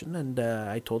situation, and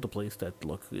I told the police that,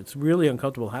 look, it's really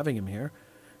uncomfortable having him here,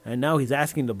 and now he's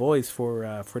asking the boys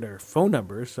for their phone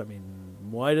numbers.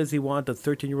 Why does he want a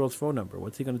 13-year-old's phone number?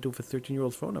 What's he going to do with a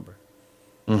 13-year-old's phone number?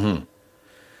 Mm-hmm.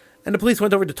 And the police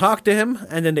went over to talk to him,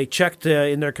 and then they checked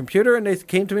in their computer, and they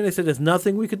came to me and they said, there's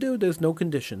nothing we could do. There's no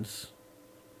conditions.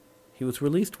 He was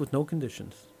released with no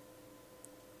conditions.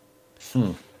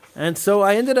 And so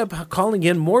I ended up calling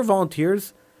in more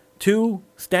volunteers to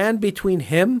stand between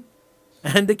him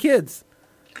and the kids.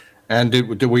 And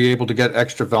did we able to get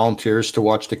extra volunteers to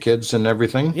watch the kids and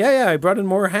everything? Yeah, I brought in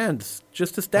more hands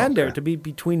just to stand there, to be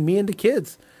between me and the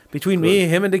kids, between me,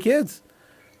 him, and the kids,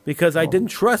 because I didn't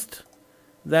trust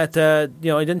that.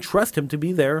 I didn't trust him to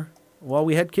be there while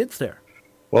we had kids there.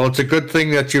 Well, it's a good thing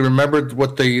that you remembered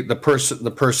what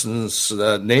the person's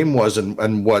name was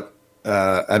and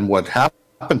what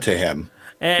happened to him.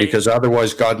 Because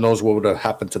otherwise, God knows what would have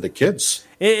happened to the kids.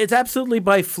 It's absolutely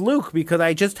by fluke because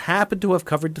I just happened to have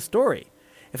covered the story.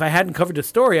 If I hadn't covered the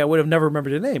story, I would have never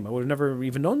remembered the name. I would have never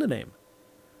even known the name.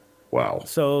 Wow.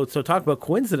 So talk about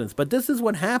coincidence. But this is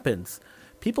what happens.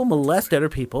 People molest other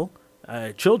people,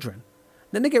 children.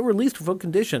 Then they get released without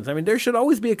conditions. There should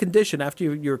always be a condition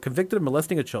after you're convicted of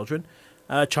molesting a child.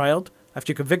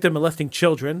 After you're convicted of molesting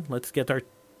children, let's get our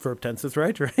verb tenses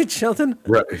right, Sheldon?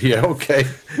 Right. Yeah, okay.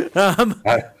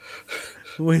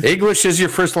 English is your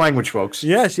first language, folks.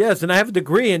 Yes, and I have a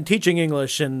degree in teaching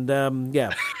English, and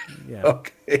yeah.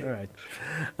 Okay. All right.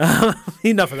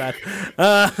 Enough of that.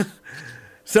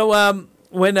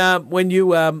 When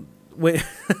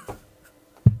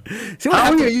see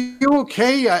what are you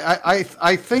okay?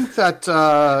 I think that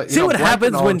see what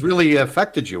happens when really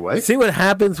affected you, eh? See what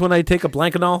happens when I take a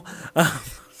Blankenol.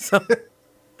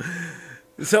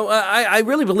 So I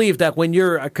really believe that when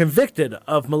you're convicted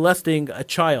of molesting a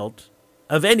child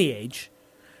of any age,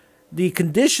 the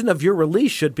condition of your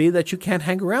release should be that you can't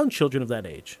hang around children of that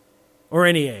age or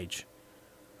any age.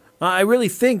 I really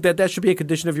think that should be a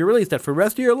condition of your release, that for the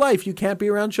rest of your life you can't be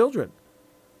around children.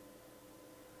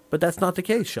 But that's not the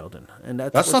case, Sheldon. And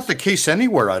that's not the case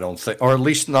anywhere, I don't think, or at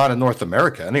least not in North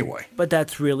America anyway. But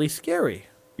that's really scary.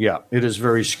 Yeah, it is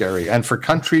very scary. And for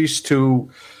countries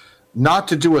not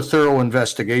to do a thorough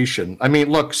investigation.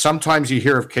 Look, sometimes you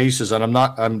hear of cases, and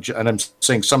I'm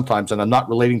saying sometimes, and I'm not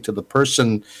relating to the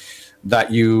person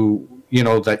that you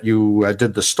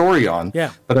did the story on.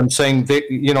 Yeah. But I'm saying that,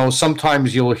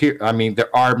 sometimes you'll hear,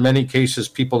 there are many cases,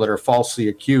 people that are falsely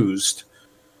accused,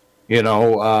 just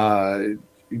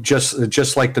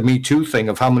like the Me Too thing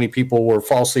of how many people were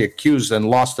falsely accused and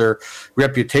lost their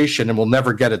reputation and will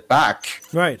never get it back.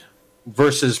 Right.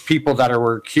 Versus people that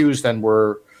were accused and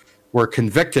were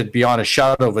convicted beyond a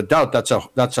shadow of a doubt.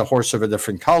 That's a horse of a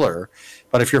different color.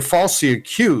 But if you're falsely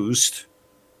accused,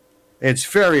 it's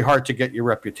very hard to get your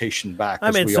reputation back,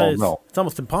 as we all know. It's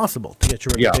almost impossible to get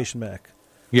your reputation back.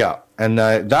 Yeah, and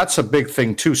that's a big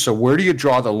thing too. So where do you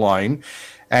draw the line?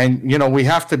 And, we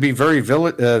have to be very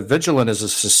vigilant as a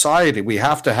society. We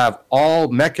have to have all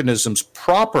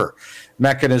proper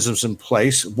mechanisms in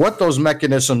place. What those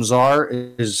mechanisms are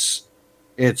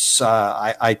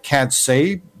I can't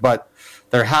say, but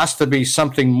there has to be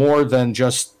something more than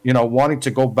just, wanting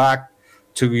to go back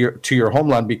to your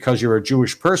homeland because you're a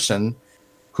Jewish person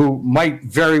who might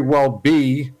very well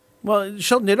be. Well,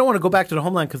 Sheldon, they don't want to go back to the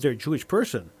homeland because they're a Jewish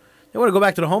person. They want to go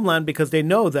back to the homeland because they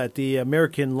know that the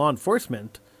American law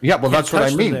enforcement. Yeah, well, that's what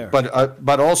I mean. But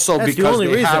also that's because the only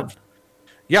reason.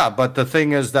 Yeah, but the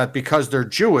thing is that because they're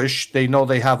Jewish, they know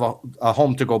they have a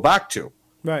home to go back to.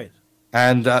 Right.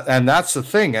 And that's the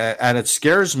thing, and it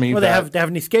scares me. Well, they have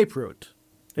an escape route.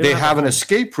 They have an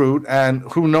escape route, and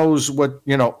who knows what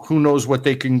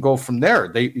they can go from there.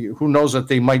 Who knows that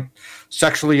they might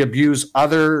sexually abuse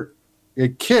other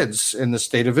kids in the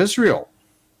state of Israel.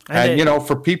 And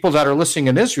for people that are listening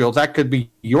in Israel, that could be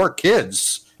your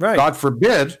kids. Right. God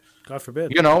forbid. God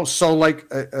forbid. So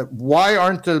why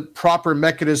aren't the proper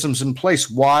mechanisms in place?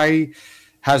 Why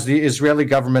has the Israeli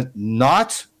government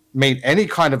not made any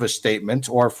kind of a statement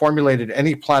or formulated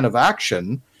any plan of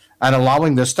action and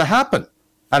allowing this to happen?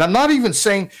 And I'm not even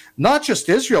saying not just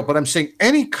Israel, but I'm saying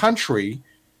any country,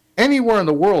 anywhere in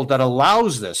the world that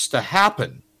allows this to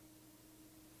happen.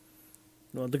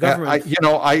 Well, the government.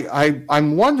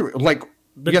 I'm wondering,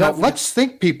 let's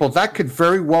think, people, that could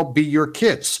very well be your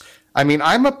kids. I mean,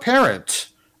 I'm a parent.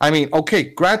 I mean, okay,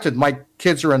 granted, my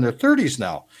kids are in their 30s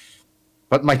now,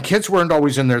 but my kids weren't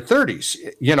always in their 30s.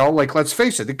 Like, let's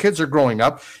face it, the kids are growing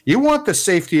up. You want the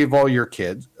safety of all your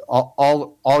kids,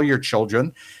 all your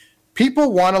children.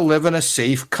 People want to live in a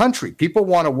safe country. People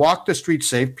want to walk the street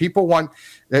safe. People want,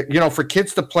 for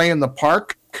kids to play in the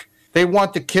park. They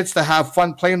want the kids to have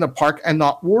fun, play in the park, and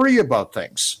not worry about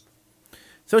things.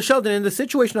 So, Sheldon, in the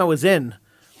situation I was in,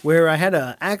 where I had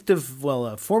a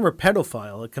former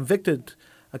pedophile,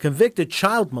 a convicted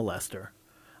child molester,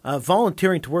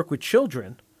 volunteering to work with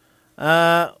children,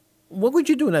 what would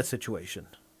you do in that situation?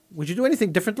 Would you do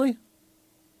anything differently?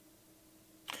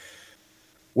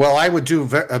 Well, I would do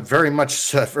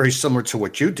very similar to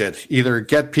what you did. Either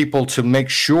get people to make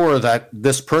sure that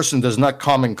this person does not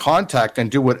come in contact, and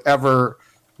do whatever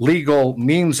legal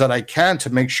means that I can to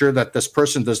make sure that this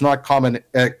person does not come in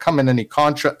any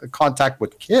contact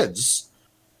with kids.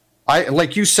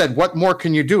 Like you said, what more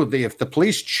can you do? If the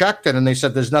police checked it and they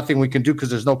said there's nothing we can do because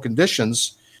there's no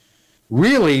conditions,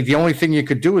 really the only thing you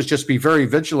could do is just be very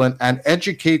vigilant and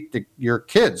educate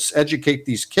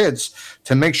these kids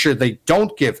to make sure they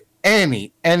don't give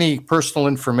any personal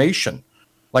information,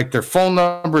 like their phone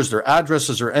numbers, their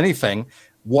addresses, or anything.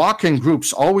 Walk in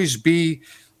groups, always be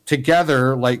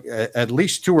together, like at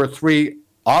least 2 or 3,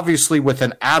 obviously with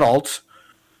an adult.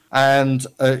 And,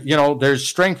 there's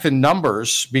strength in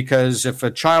numbers, because if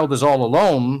a child is all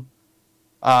alone,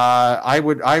 I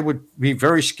would be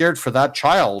very scared for that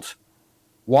child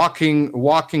walking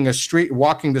the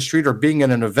street or being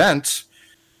in an event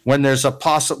when there's a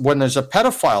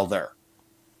pedophile there.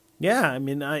 Yeah, I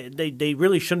mean, they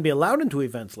really shouldn't be allowed into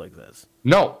events like this.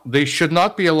 No, they should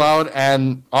not be allowed.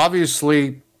 And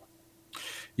obviously,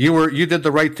 you did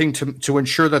the right thing to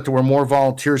ensure that there were more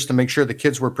volunteers to make sure the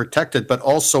kids were protected. But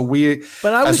also, we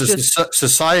as a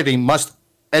society must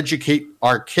educate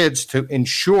our kids to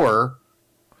ensure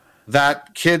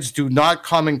that kids do not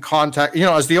come in contact.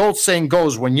 As the old saying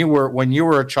goes, when you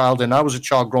were a child and I was a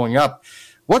child growing up,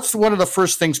 what's one of the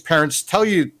first things parents tell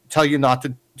you not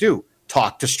to do?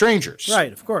 Talk to strangers.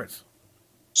 Right, of course.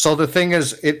 So the thing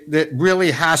is, it really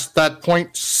that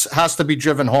point has to be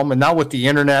driven home. And now with the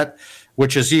internet,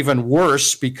 which is even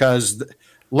worse, because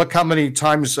look how many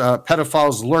times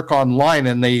pedophiles lurk online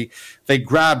and they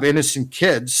grab innocent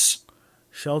kids.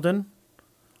 Sheldon,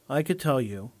 I could tell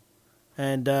you,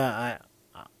 and I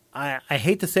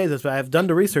hate to say this, but I've done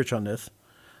the research on this.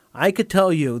 I could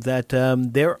tell you that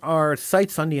there are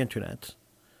sites on the internet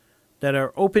that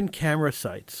are open camera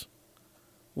sites,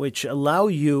 which allow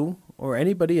you or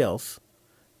anybody else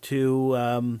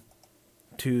to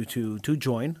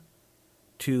join,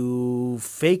 to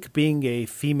fake being a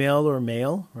female or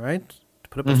male, right? To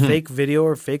put up a fake video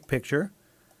or fake picture,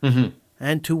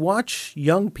 and to watch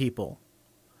young people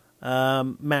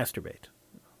masturbate.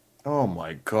 Oh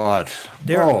my God!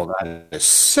 That is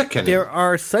sickening. There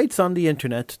are sites on the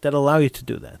internet that allow you to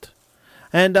do that,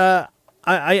 and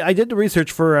I did the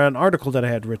research for an article that I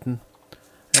had written,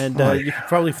 and you can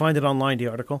probably find it online. The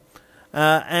article,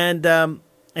 and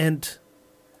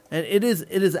it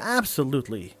is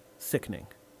absolutely sickening.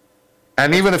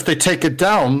 And even if they take it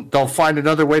down, they'll find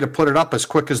another way to put it up as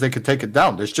quick as they could take it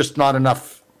down. There's just not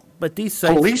enough. But these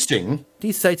sites, policing.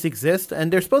 These sites exist,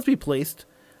 and they're supposed to be policed.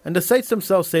 And the sites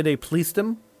themselves say they policed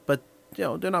them, but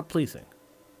they're not policing.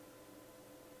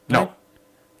 Right? No.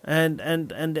 And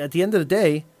at the end of the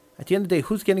day,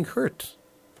 who's getting hurt?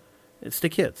 It's the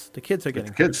kids. The kids are getting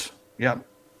hurt. Kids, yeah.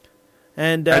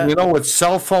 And with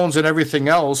cell phones and everything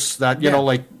else, that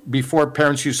like before,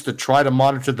 parents used to try to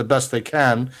monitor the best they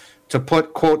can to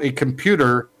put, quote, a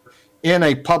computer in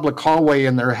a public hallway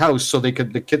in their house so the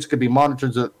kids could be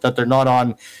monitored that they're not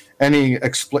on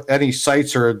any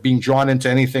sites or being drawn into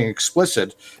anything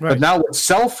explicit. Right. But now with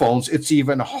cell phones, it's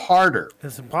even harder.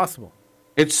 It's impossible.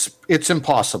 It's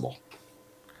impossible.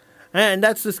 And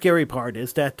that's the scary part,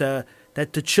 is that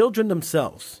the children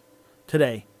themselves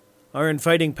today are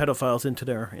inviting pedophiles into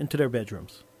their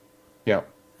bedrooms. Yeah.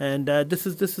 And this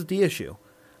is the issue.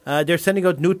 They're sending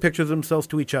out nude pictures of themselves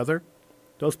to each other.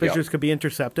 Those pictures could be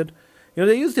intercepted.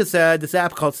 They use this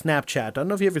app called Snapchat. I don't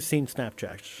know if you've ever seen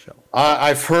Snapchat show.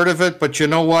 I've heard of it, but you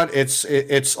know what?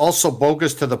 It's also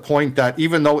bogus to the point that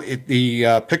even though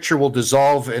the picture will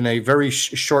dissolve in a very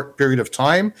short period of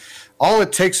time, all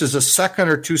it takes is a second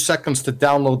or 2 seconds to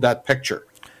download that picture.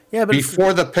 Yeah, but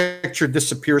before the picture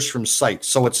disappears from sight,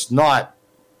 so it's not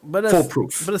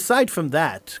foolproof. But aside from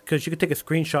that, because you could take a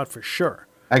screenshot for sure.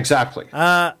 Exactly.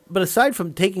 But aside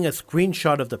from taking a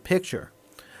screenshot of the picture,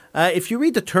 If you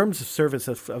read the terms of service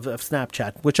of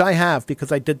Snapchat, which I have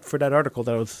because I did for that article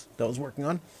that I was working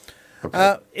on,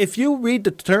 if you read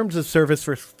the terms of service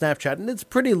for Snapchat, and it's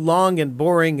pretty long and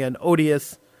boring and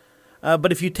odious,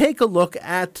 but if you take a look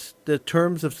at the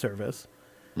terms of service,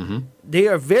 they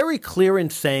are very clear in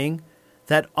saying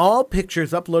that all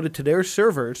pictures uploaded to their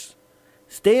servers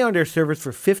stay on their servers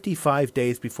for 55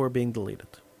 days before being deleted.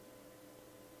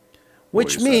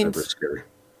 Which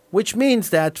means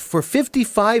that for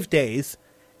 55 days,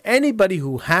 anybody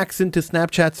who hacks into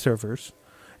Snapchat servers,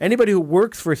 anybody who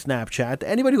works for Snapchat,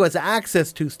 anybody who has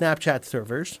access to Snapchat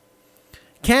servers,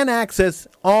 can access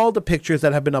all the pictures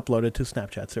that have been uploaded to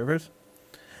Snapchat servers.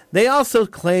 They also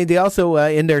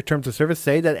in their terms of service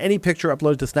say that any picture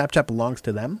uploaded to Snapchat belongs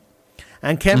to them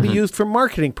and can be used for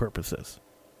marketing purposes.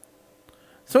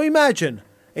 So imagine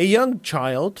a young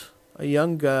child, a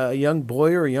young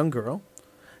boy or a young girl,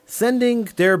 sending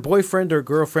their boyfriend or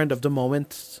girlfriend of the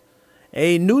moment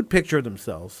a nude picture of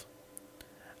themselves,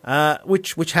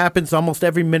 which happens almost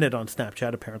every minute on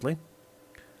Snapchat, apparently.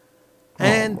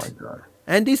 And, oh my God.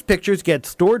 And these pictures get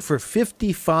stored for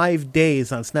 55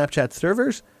 days on Snapchat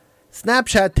servers.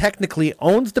 Snapchat technically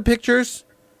owns the pictures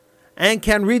and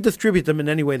can redistribute them in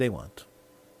any way they want.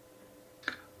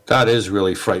 That is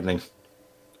really frightening.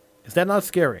 Is that not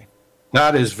scary?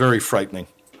 That is very frightening.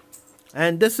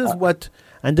 And this is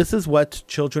what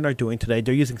children are doing today.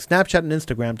 They're using Snapchat and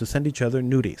Instagram to send each other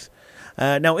nudies.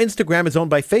 Now, Instagram is owned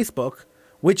by Facebook,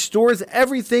 which stores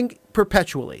everything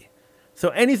perpetually. So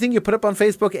anything you put up on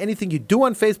Facebook, anything you do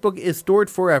on Facebook is stored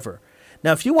forever.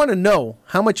 Now, if you want to know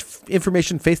how much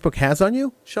information Facebook has on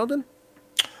you, Sheldon,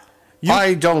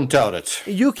 I don't doubt it.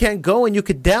 You can go and you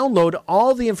could download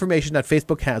all the information that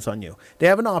Facebook has on you. They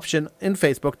have an option in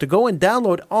Facebook to go and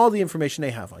download all the information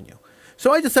they have on you.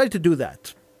 So I decided to do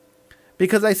that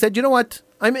because I said, you know what?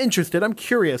 I'm interested. I'm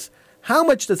curious. How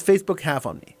much does Facebook have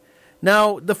on me?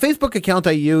 Now, the Facebook account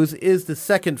I use is the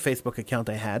second Facebook account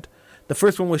I had. The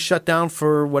first one was shut down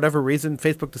for whatever reason.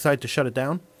 Facebook decided to shut it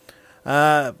down.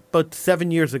 About 7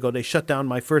 years ago, they shut down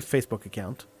my first Facebook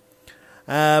account.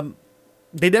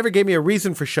 They never gave me a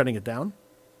reason for shutting it down,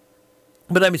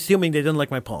 but I'm assuming they didn't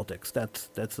like my politics. That's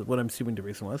what I'm assuming the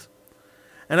reason was.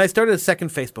 And I started a second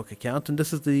Facebook account, and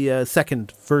this is the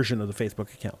second version of the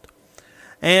Facebook account.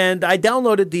 And I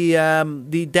downloaded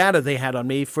the data they had on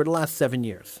me for the last 7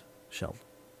 years, Sheldon.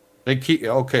 They keep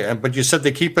but you said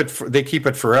they keep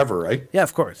it forever, right? Yeah,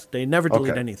 of course. They never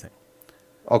delete anything.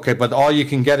 Okay, but all you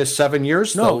can get is 7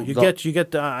 years. No, you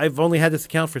get. I've only had this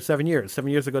account for 7 years.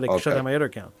 7 years ago, they shut down my other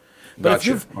account. But if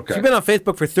you've been on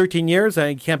Facebook for 13 years,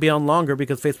 and you can't be on longer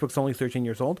because Facebook's only 13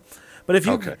 years old. But if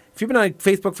you've been on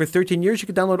Facebook for 13 years, you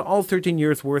can download all 13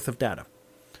 years worth of data.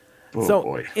 Oh,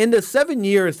 boy. In the 7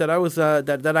 years that I was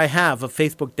that I have of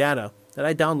Facebook data that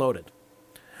I downloaded,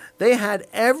 they had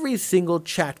every single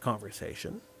chat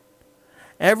conversation,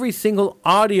 every single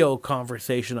audio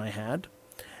conversation I had,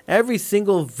 every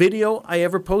single video I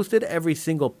ever posted, every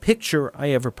single picture I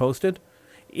ever posted,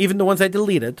 even the ones I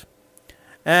deleted.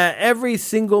 Every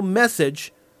single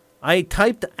message I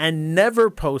typed and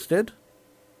never posted.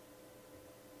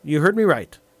 You heard me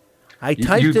right. I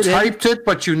typed it,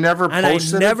 but you never posted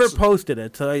it? And I never posted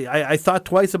it. So I thought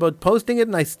twice about posting it,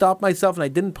 and I stopped myself, and I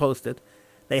didn't post it.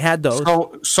 They had those.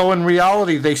 So in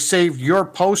reality, they saved your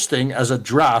posting as a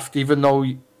draft, even though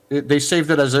they saved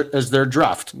it as their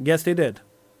draft. Yes, they did.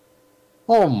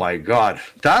 Oh, my God.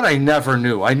 That I never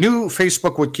knew. I knew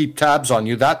Facebook would keep tabs on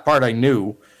you. That part I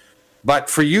knew.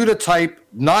 But for you to type,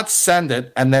 not send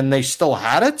it, and then they still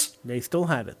had it? They still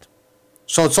had it.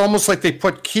 So it's almost like they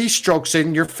put keystrokes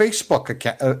in your Facebook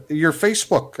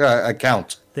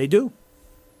account. They do.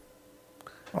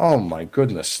 Oh, my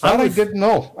goodness. That I didn't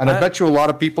know. And I bet you a lot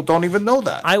of people don't even know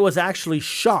that. I was actually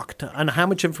shocked on how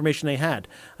much information they had.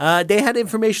 They had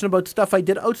information about stuff I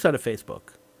did outside of Facebook.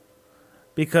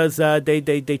 Because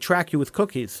they track you with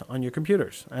cookies on your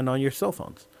computers and on your cell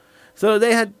phones. So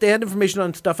they had information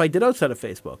on stuff I did outside of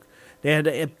Facebook. They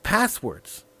had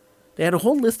passwords. They had a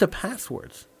whole list of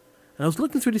passwords. And I was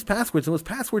looking through these passwords, and it was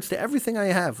passwords to everything I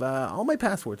have. All my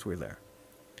passwords were there.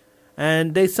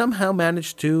 And they somehow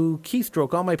managed to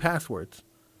keystroke all my passwords.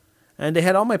 And they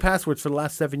had all my passwords for the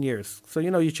last 7 years. So,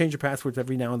 you change your passwords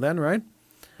every now and then, right?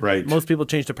 Right. Most people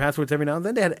change their passwords every now and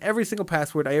then. They had every single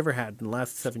password I ever had in the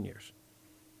last 7 years.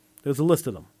 There was a list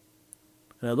of them.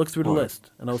 And I looked through the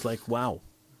list, and I was like, wow.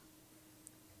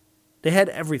 They had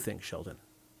everything, Sheldon.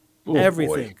 Oh,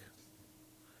 everything.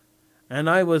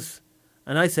 Boy.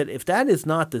 And I said, if that is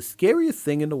not the scariest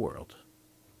thing in the world,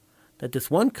 that this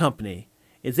one company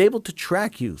is able to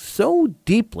track you so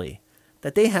deeply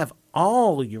that they have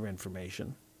all your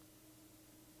information,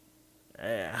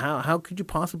 how could you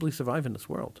possibly survive in this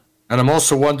world? And I'm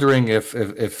also wondering if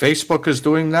Facebook is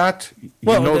doing that.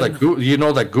 Well, You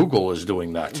know that Google is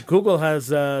doing that. Google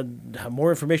has more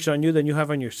information on you than you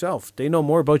have on yourself. They know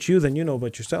more about you than you know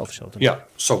about yourself, Sheldon. Yeah.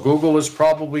 So Google is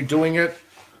probably doing it.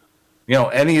 You know,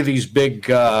 any of these big,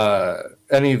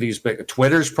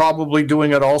 Twitter's probably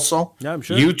doing it also. Yeah, I'm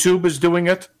sure. YouTube is doing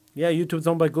it. Yeah, YouTube's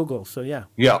owned by Google, so yeah.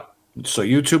 Yeah. So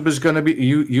YouTube is going to be,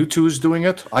 YouTube is doing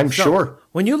it, I'm sure.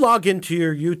 When you log into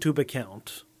your YouTube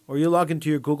account, or you log into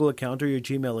your Google account or your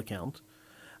Gmail account,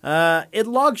 it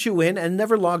logs you in and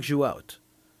never logs you out.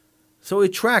 So it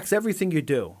tracks everything you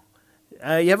do.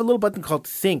 You have a little button called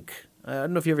Sync. I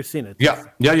don't know if you've ever seen it.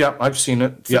 Yeah, I've seen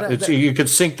it. So you could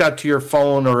sync that to your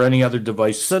phone or any other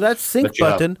device. So that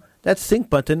sync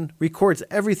button records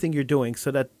everything you're doing, so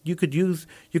that you could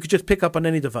just pick up on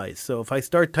any device. So if I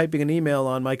start typing an email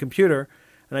on my computer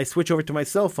and I switch over to my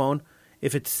cell phone,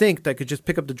 if it's synced, I could just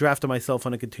pick up the draft on my cell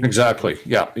phone and continue. Exactly.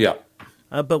 Yeah.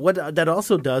 But what that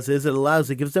also does is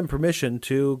it gives them permission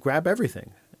to grab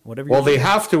everything. Well, they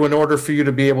have to in order for you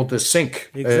to be able to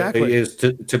sync. Exactly. Is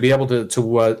to be able to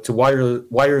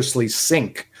wirelessly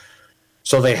sync.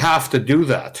 So they have to do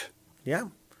that. Yeah.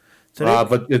 So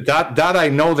but that I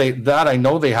know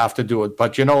they have to do it.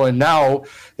 But and now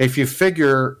if you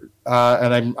figure,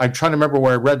 and I'm trying to remember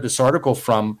where I read this article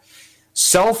from,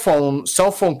 cell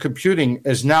phone computing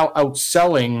is now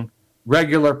outselling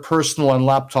regular personal and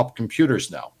laptop computers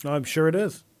now. I'm sure it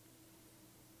is.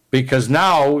 Because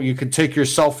now you can take your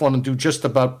cell phone and do just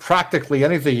about practically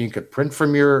anything. You could print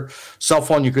from your cell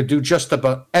phone. You could do just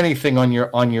about anything on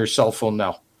your cell phone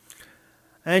now.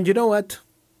 And you know what?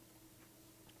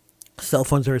 Cell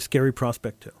phones are a scary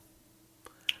prospect too.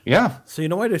 Yeah. So you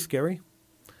know why they're scary?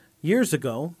 Years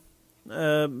ago,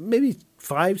 maybe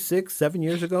 5, 6, 7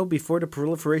 years ago, before the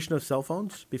proliferation of cell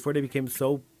phones, before they became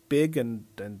so big and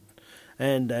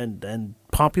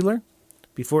popular,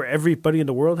 before everybody in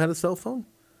the world had a cell phone,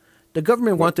 if the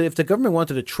government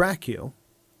wanted to track you,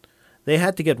 they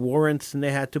had to get warrants and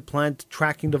they had to plant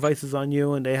tracking devices on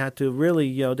you, and they had to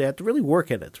really,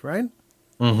 work at it, right?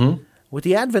 Mm-hmm. With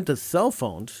the advent of cell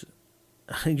phones,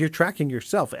 you're tracking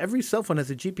yourself. Every cell phone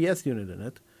has a GPS unit in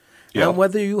it. Yeah. And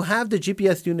whether you have the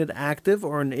GPS unit active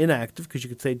or inactive, because you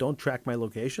could say, don't track my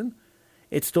location,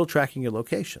 it's still tracking your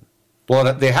location.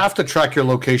 Well, they have to track your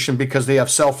location because they have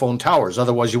cell phone towers.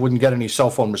 Otherwise, you wouldn't get any cell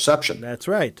phone reception. That's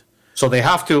right. So they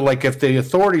have to, like, if the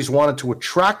authorities wanted to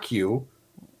track you,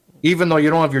 even though you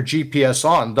don't have your GPS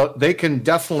on, they can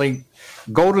definitely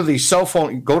go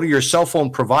to your cell phone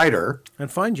provider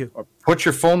and find you. Put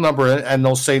your phone number in, and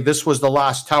they'll say this was the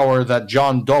last tower that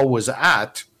John Doe was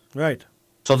at. Right.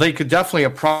 So they could definitely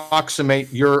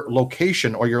approximate your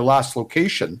location or your last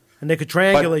location. And they could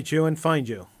triangulate you and find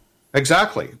you.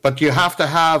 Exactly. But you have to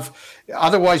have,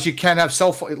 otherwise you can't have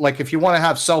cell phone. Like if you want to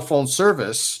have cell phone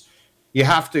service, you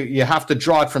have to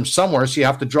draw it from somewhere. So you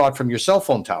have to draw it from your cell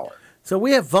phone tower. So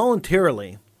we have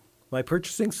voluntarily, by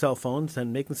purchasing cell phones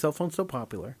and making cell phones so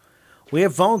popular, we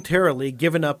have voluntarily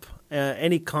given up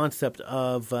any concept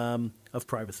of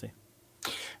privacy.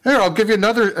 Here, I'll give you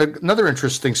another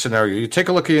interesting scenario. You take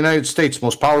a look at the United States,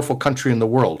 most powerful country in the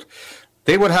world.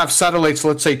 They would have satellites,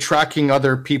 let's say, tracking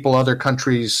other people, other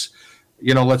countries,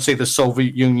 let's say the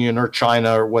Soviet Union or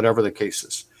China or whatever the case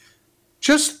is.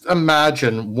 Just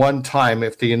imagine one time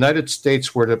if the United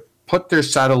States were to put their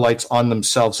satellites on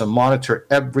themselves and monitor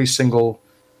every single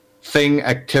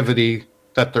activity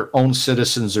that their own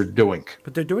citizens are doing.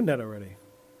 But they're doing that already.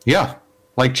 Yeah.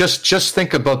 Like just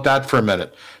think about that for a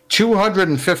minute.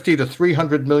 250 to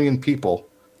 300 million people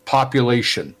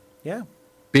population. Yeah.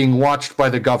 Being watched by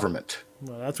the government.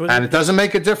 Well, that's what and it doesn't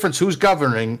make a difference who's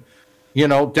governing,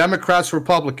 Democrats,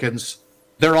 Republicans,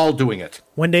 they're all doing it.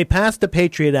 When they passed the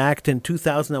Patriot Act in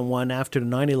 2001 after the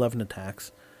 9/11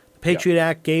 attacks, the Patriot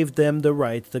Act gave them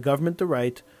the government the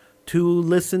right to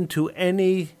listen to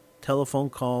any telephone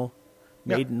call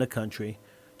made in the country,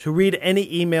 to read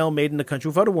any email made in the country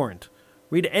without a warrant.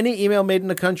 Read any email made in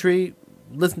the country,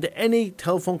 listen to any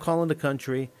telephone call in the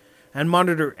country, and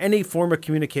monitor any form of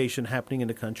communication happening in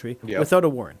the country without a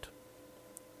warrant.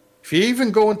 If you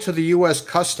even go into the U.S.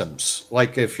 Customs,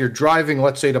 like if you're driving,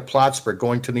 let's say, to Plattsburgh,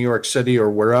 going to New York City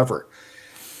or wherever,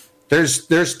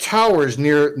 there's towers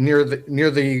near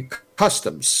the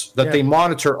customs that they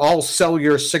monitor all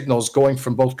cellular signals going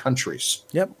from both countries.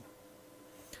 Yep.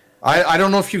 I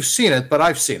don't know if you've seen it, but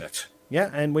I've seen it. Yeah,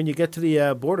 and when you get to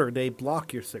the border, they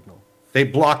block your signal. They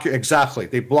block you, exactly.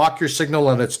 They block your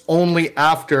signal, and it's only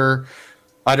after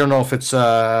I don't know if it's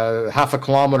half a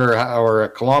kilometer or a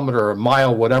kilometer or a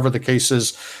mile, whatever the case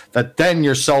is, that then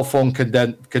your cell phone can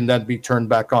then be turned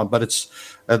back on. But it's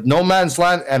no man's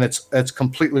land, and it's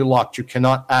completely locked. You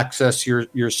cannot access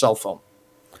your cell phone.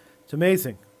 It's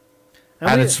amazing.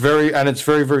 And it's very,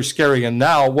 very scary. And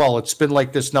now, well, it's been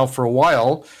like this now for a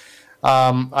while.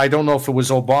 I don't know if it was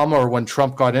Obama or when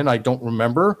Trump got in. I don't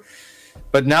remember.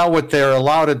 But now what they're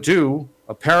allowed to do,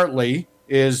 apparently,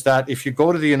 is that if you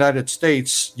go to the United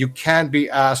States, you can be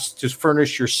asked to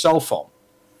furnish your cell phone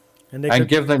and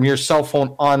give them your cell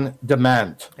phone on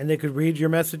demand. And they could read your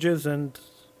messages and...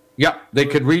 Yeah, they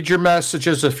could read your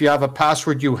messages. If you have a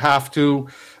password, you have to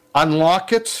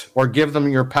unlock it or give them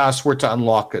your password to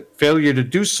unlock it. Failure to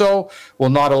do so will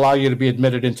not allow you to be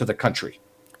admitted into the country.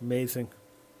 Amazing.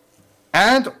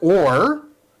 And or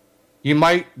they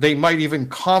might even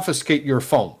confiscate your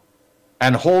phone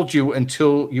and hold you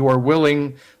until you are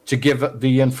willing to give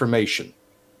the information.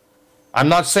 I'm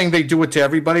not saying they do it to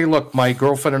everybody. Look, my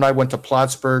girlfriend and I went to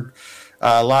Plattsburgh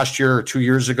last year or 2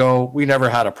 years ago. We never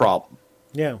had a problem.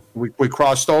 Yeah. We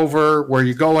crossed over. Where are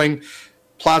you going?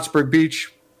 Plattsburgh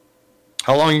Beach.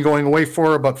 How long are you going away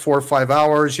for? About 4 or 5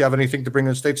 hours. You have anything to bring in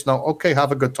the States? No. Okay,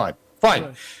 have a good time. Fine.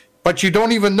 Right. But you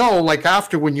don't even know, like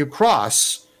after when you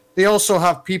cross, they also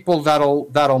have people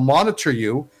that'll monitor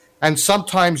you, and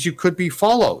sometimes you could be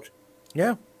followed.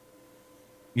 Yeah.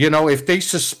 If they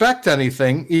suspect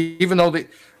anything, even though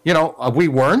we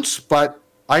weren't, but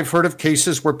I've heard of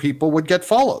cases where people would get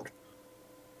followed.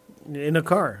 In a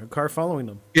car following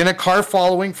them. In a car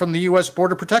following from the U.S.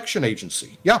 Border Protection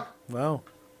Agency. Yeah. Wow.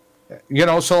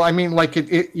 So I mean, like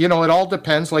it all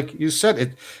depends. Like you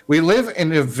said, we live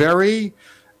in a very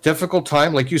difficult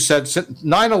time. Like you said,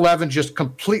 9/11 just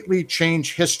completely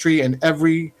changed history and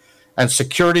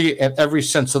security in every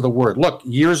sense of the word. Look,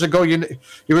 years ago, you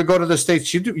would go to the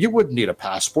States, you wouldn't need a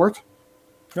passport.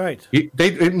 Right.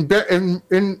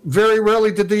 And very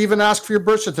rarely did they even ask for your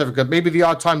birth certificate. Maybe the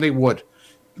odd time they would.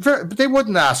 But they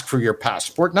wouldn't ask for your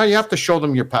passport. Now you have to show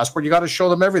them your passport. You got to show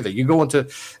them everything. You go into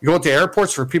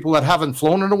airports for people that haven't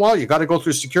flown in a while. You got to go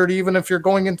through security, even if you're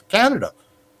going into Canada.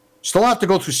 Still have to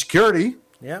go through security.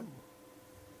 Yeah.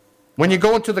 When you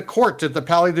go into the court at the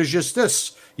Palais de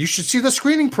Justice, you should see the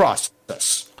screening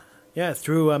process. Yeah,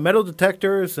 through metal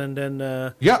detectors and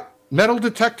then... Yeah, metal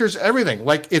detectors, everything.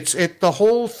 Like the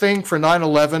whole thing for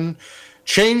 9/11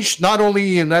 changed not only the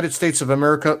United States of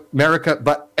America,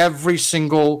 but every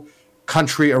single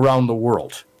country around the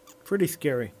world. Pretty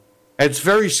scary. It's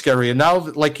very scary. And now,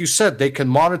 like you said, they can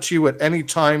monitor you at any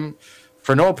time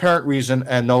for no apparent reason.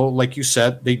 And no, like you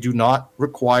said, they do not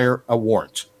require a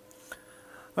warrant.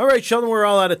 All right, Sheldon, we're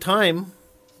all out of time.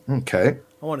 Okay.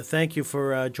 I want to thank you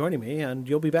for joining me, and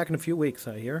you'll be back in a few weeks,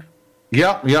 I hear.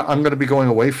 Yeah, I'm going to be going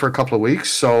away for a couple of weeks,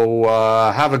 so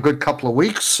have a good couple of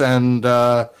weeks, and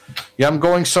I'm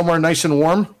going somewhere nice and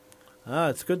warm.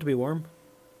 It's good to be warm.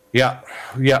 Yeah,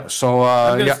 so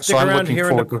I'm looking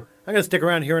forward. I'm going to stick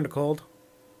around here in the cold.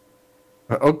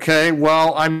 Okay,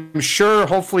 well, I'm sure,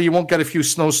 hopefully you won't get a few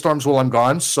snowstorms while I'm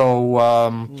gone, so,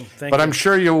 I'm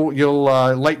sure you'll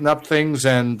lighten up things,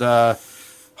 and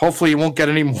hopefully you won't get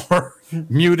any more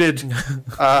muted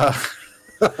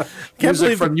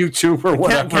music from YouTube or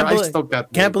whatever.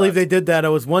 Can't believe they did that. I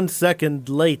was 1 second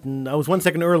late, and I was 1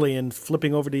 second early in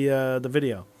flipping over the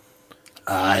video.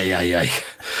 Aye.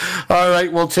 All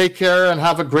right, well, take care and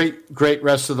have a great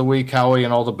rest of the week, Howie,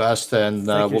 and all the best. And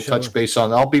we'll touch base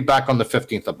I'll be back on the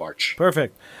 15th of March.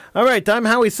 Perfect. All right, I'm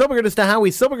Howie Silberger. This is the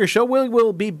Howie Silberger Show. We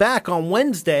will be back on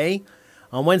Wednesday.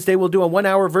 On Wednesday, we'll do a 1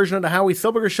 hour version of the Howie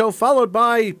Silberger Show, followed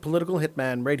by Political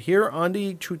Hitman right here on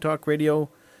the True Talk Radio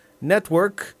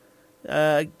Network.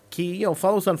 Follow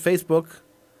us on Facebook,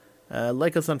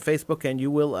 like us on Facebook, and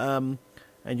you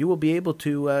will be able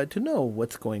to know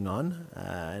what's going on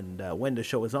and when the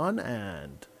show is on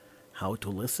and how to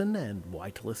listen and why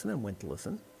to listen and when to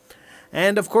listen.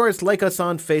 And of course, like us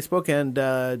on Facebook and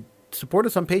support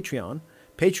us on Patreon,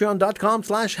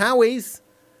 patreon.com/Howies.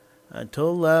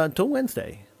 Until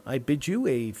Wednesday, I bid you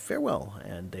a farewell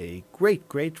and a great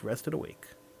rest of the week.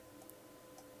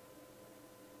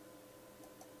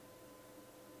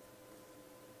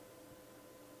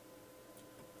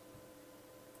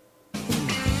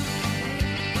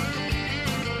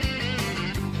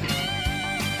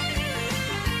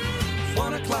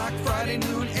 Friday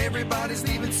noon, everybody's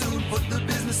leaving soon. Put the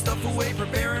business stuff away,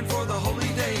 preparing for the holy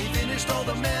day. Finished all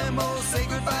the memos, say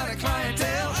goodbye to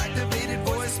clientele. Activated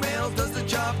voicemail, does the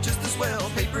job just as well.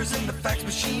 Papers in the fax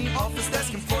machine, office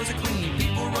desk and floors are clean.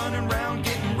 People running around,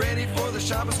 getting ready for the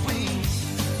Shabbos queen.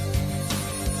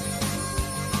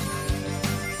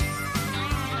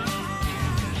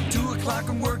 2 o'clock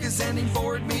and work is ending.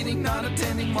 Board meeting, not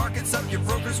attending. Markets up, your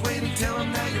broker's waiting. Tell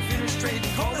them now you're finished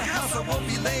trading. Call the house, I won't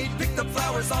be late. Pick the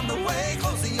flowers on the way.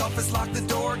 Close the office, lock the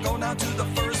door. Go down to the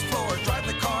first floor. Drive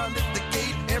the car, lift the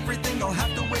gate. Everything will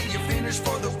have to wait. You're finished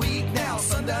for the week now.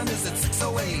 Sundown is at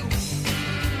 6:08.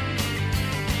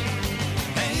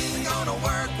 Ain't gonna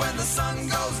work when the sun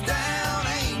goes down.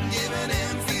 Ain't giving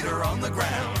in, feet are on the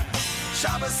ground.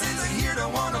 Shabbos isn't here to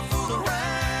wanna fool around.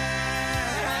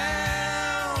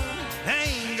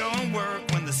 Ain't gonna work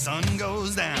when the sun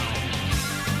goes down.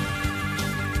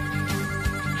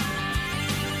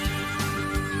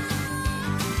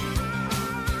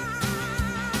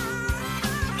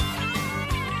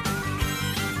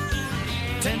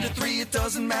 Ten to 3, it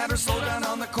doesn't matter. Slow down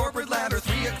on the corporate ladder.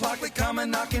 3 o'clock, they come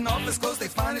and knocking. Office closed, they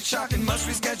find it shocking. Must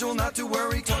reschedule, not to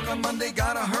worry. Talk on Monday,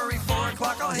 gotta hurry. 4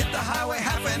 o'clock, I'll hit the highway.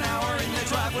 Half an hour in the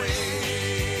driveway.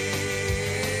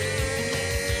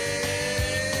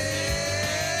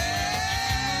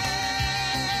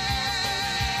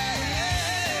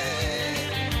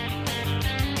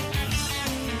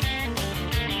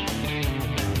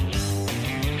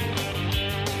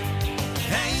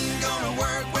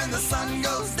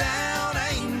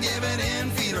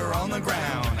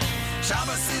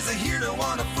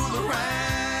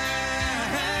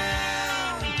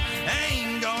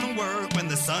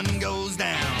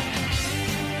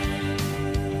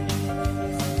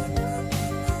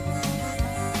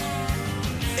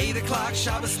 8 o'clock,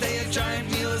 Shabbos day, a giant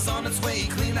meal is on its way.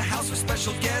 Clean the house for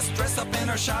special guests, dress up in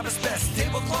our Shabbos best.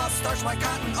 Tablecloth, starch, white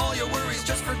cotton, all your worries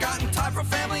just forgotten. Time for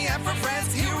family and for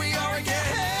friends, here we are again.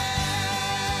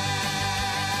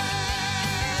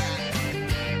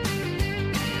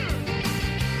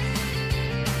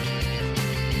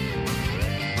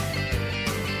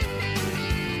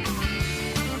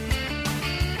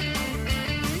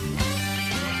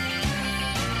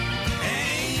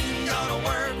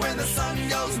 The sun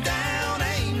goes down,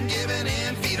 ain't giving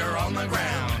in, feet are on the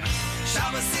ground.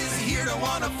 Shabbos isn't here to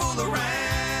wanna fool around.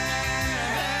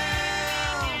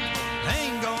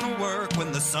 Ain't gonna work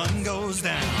when the sun goes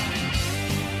down.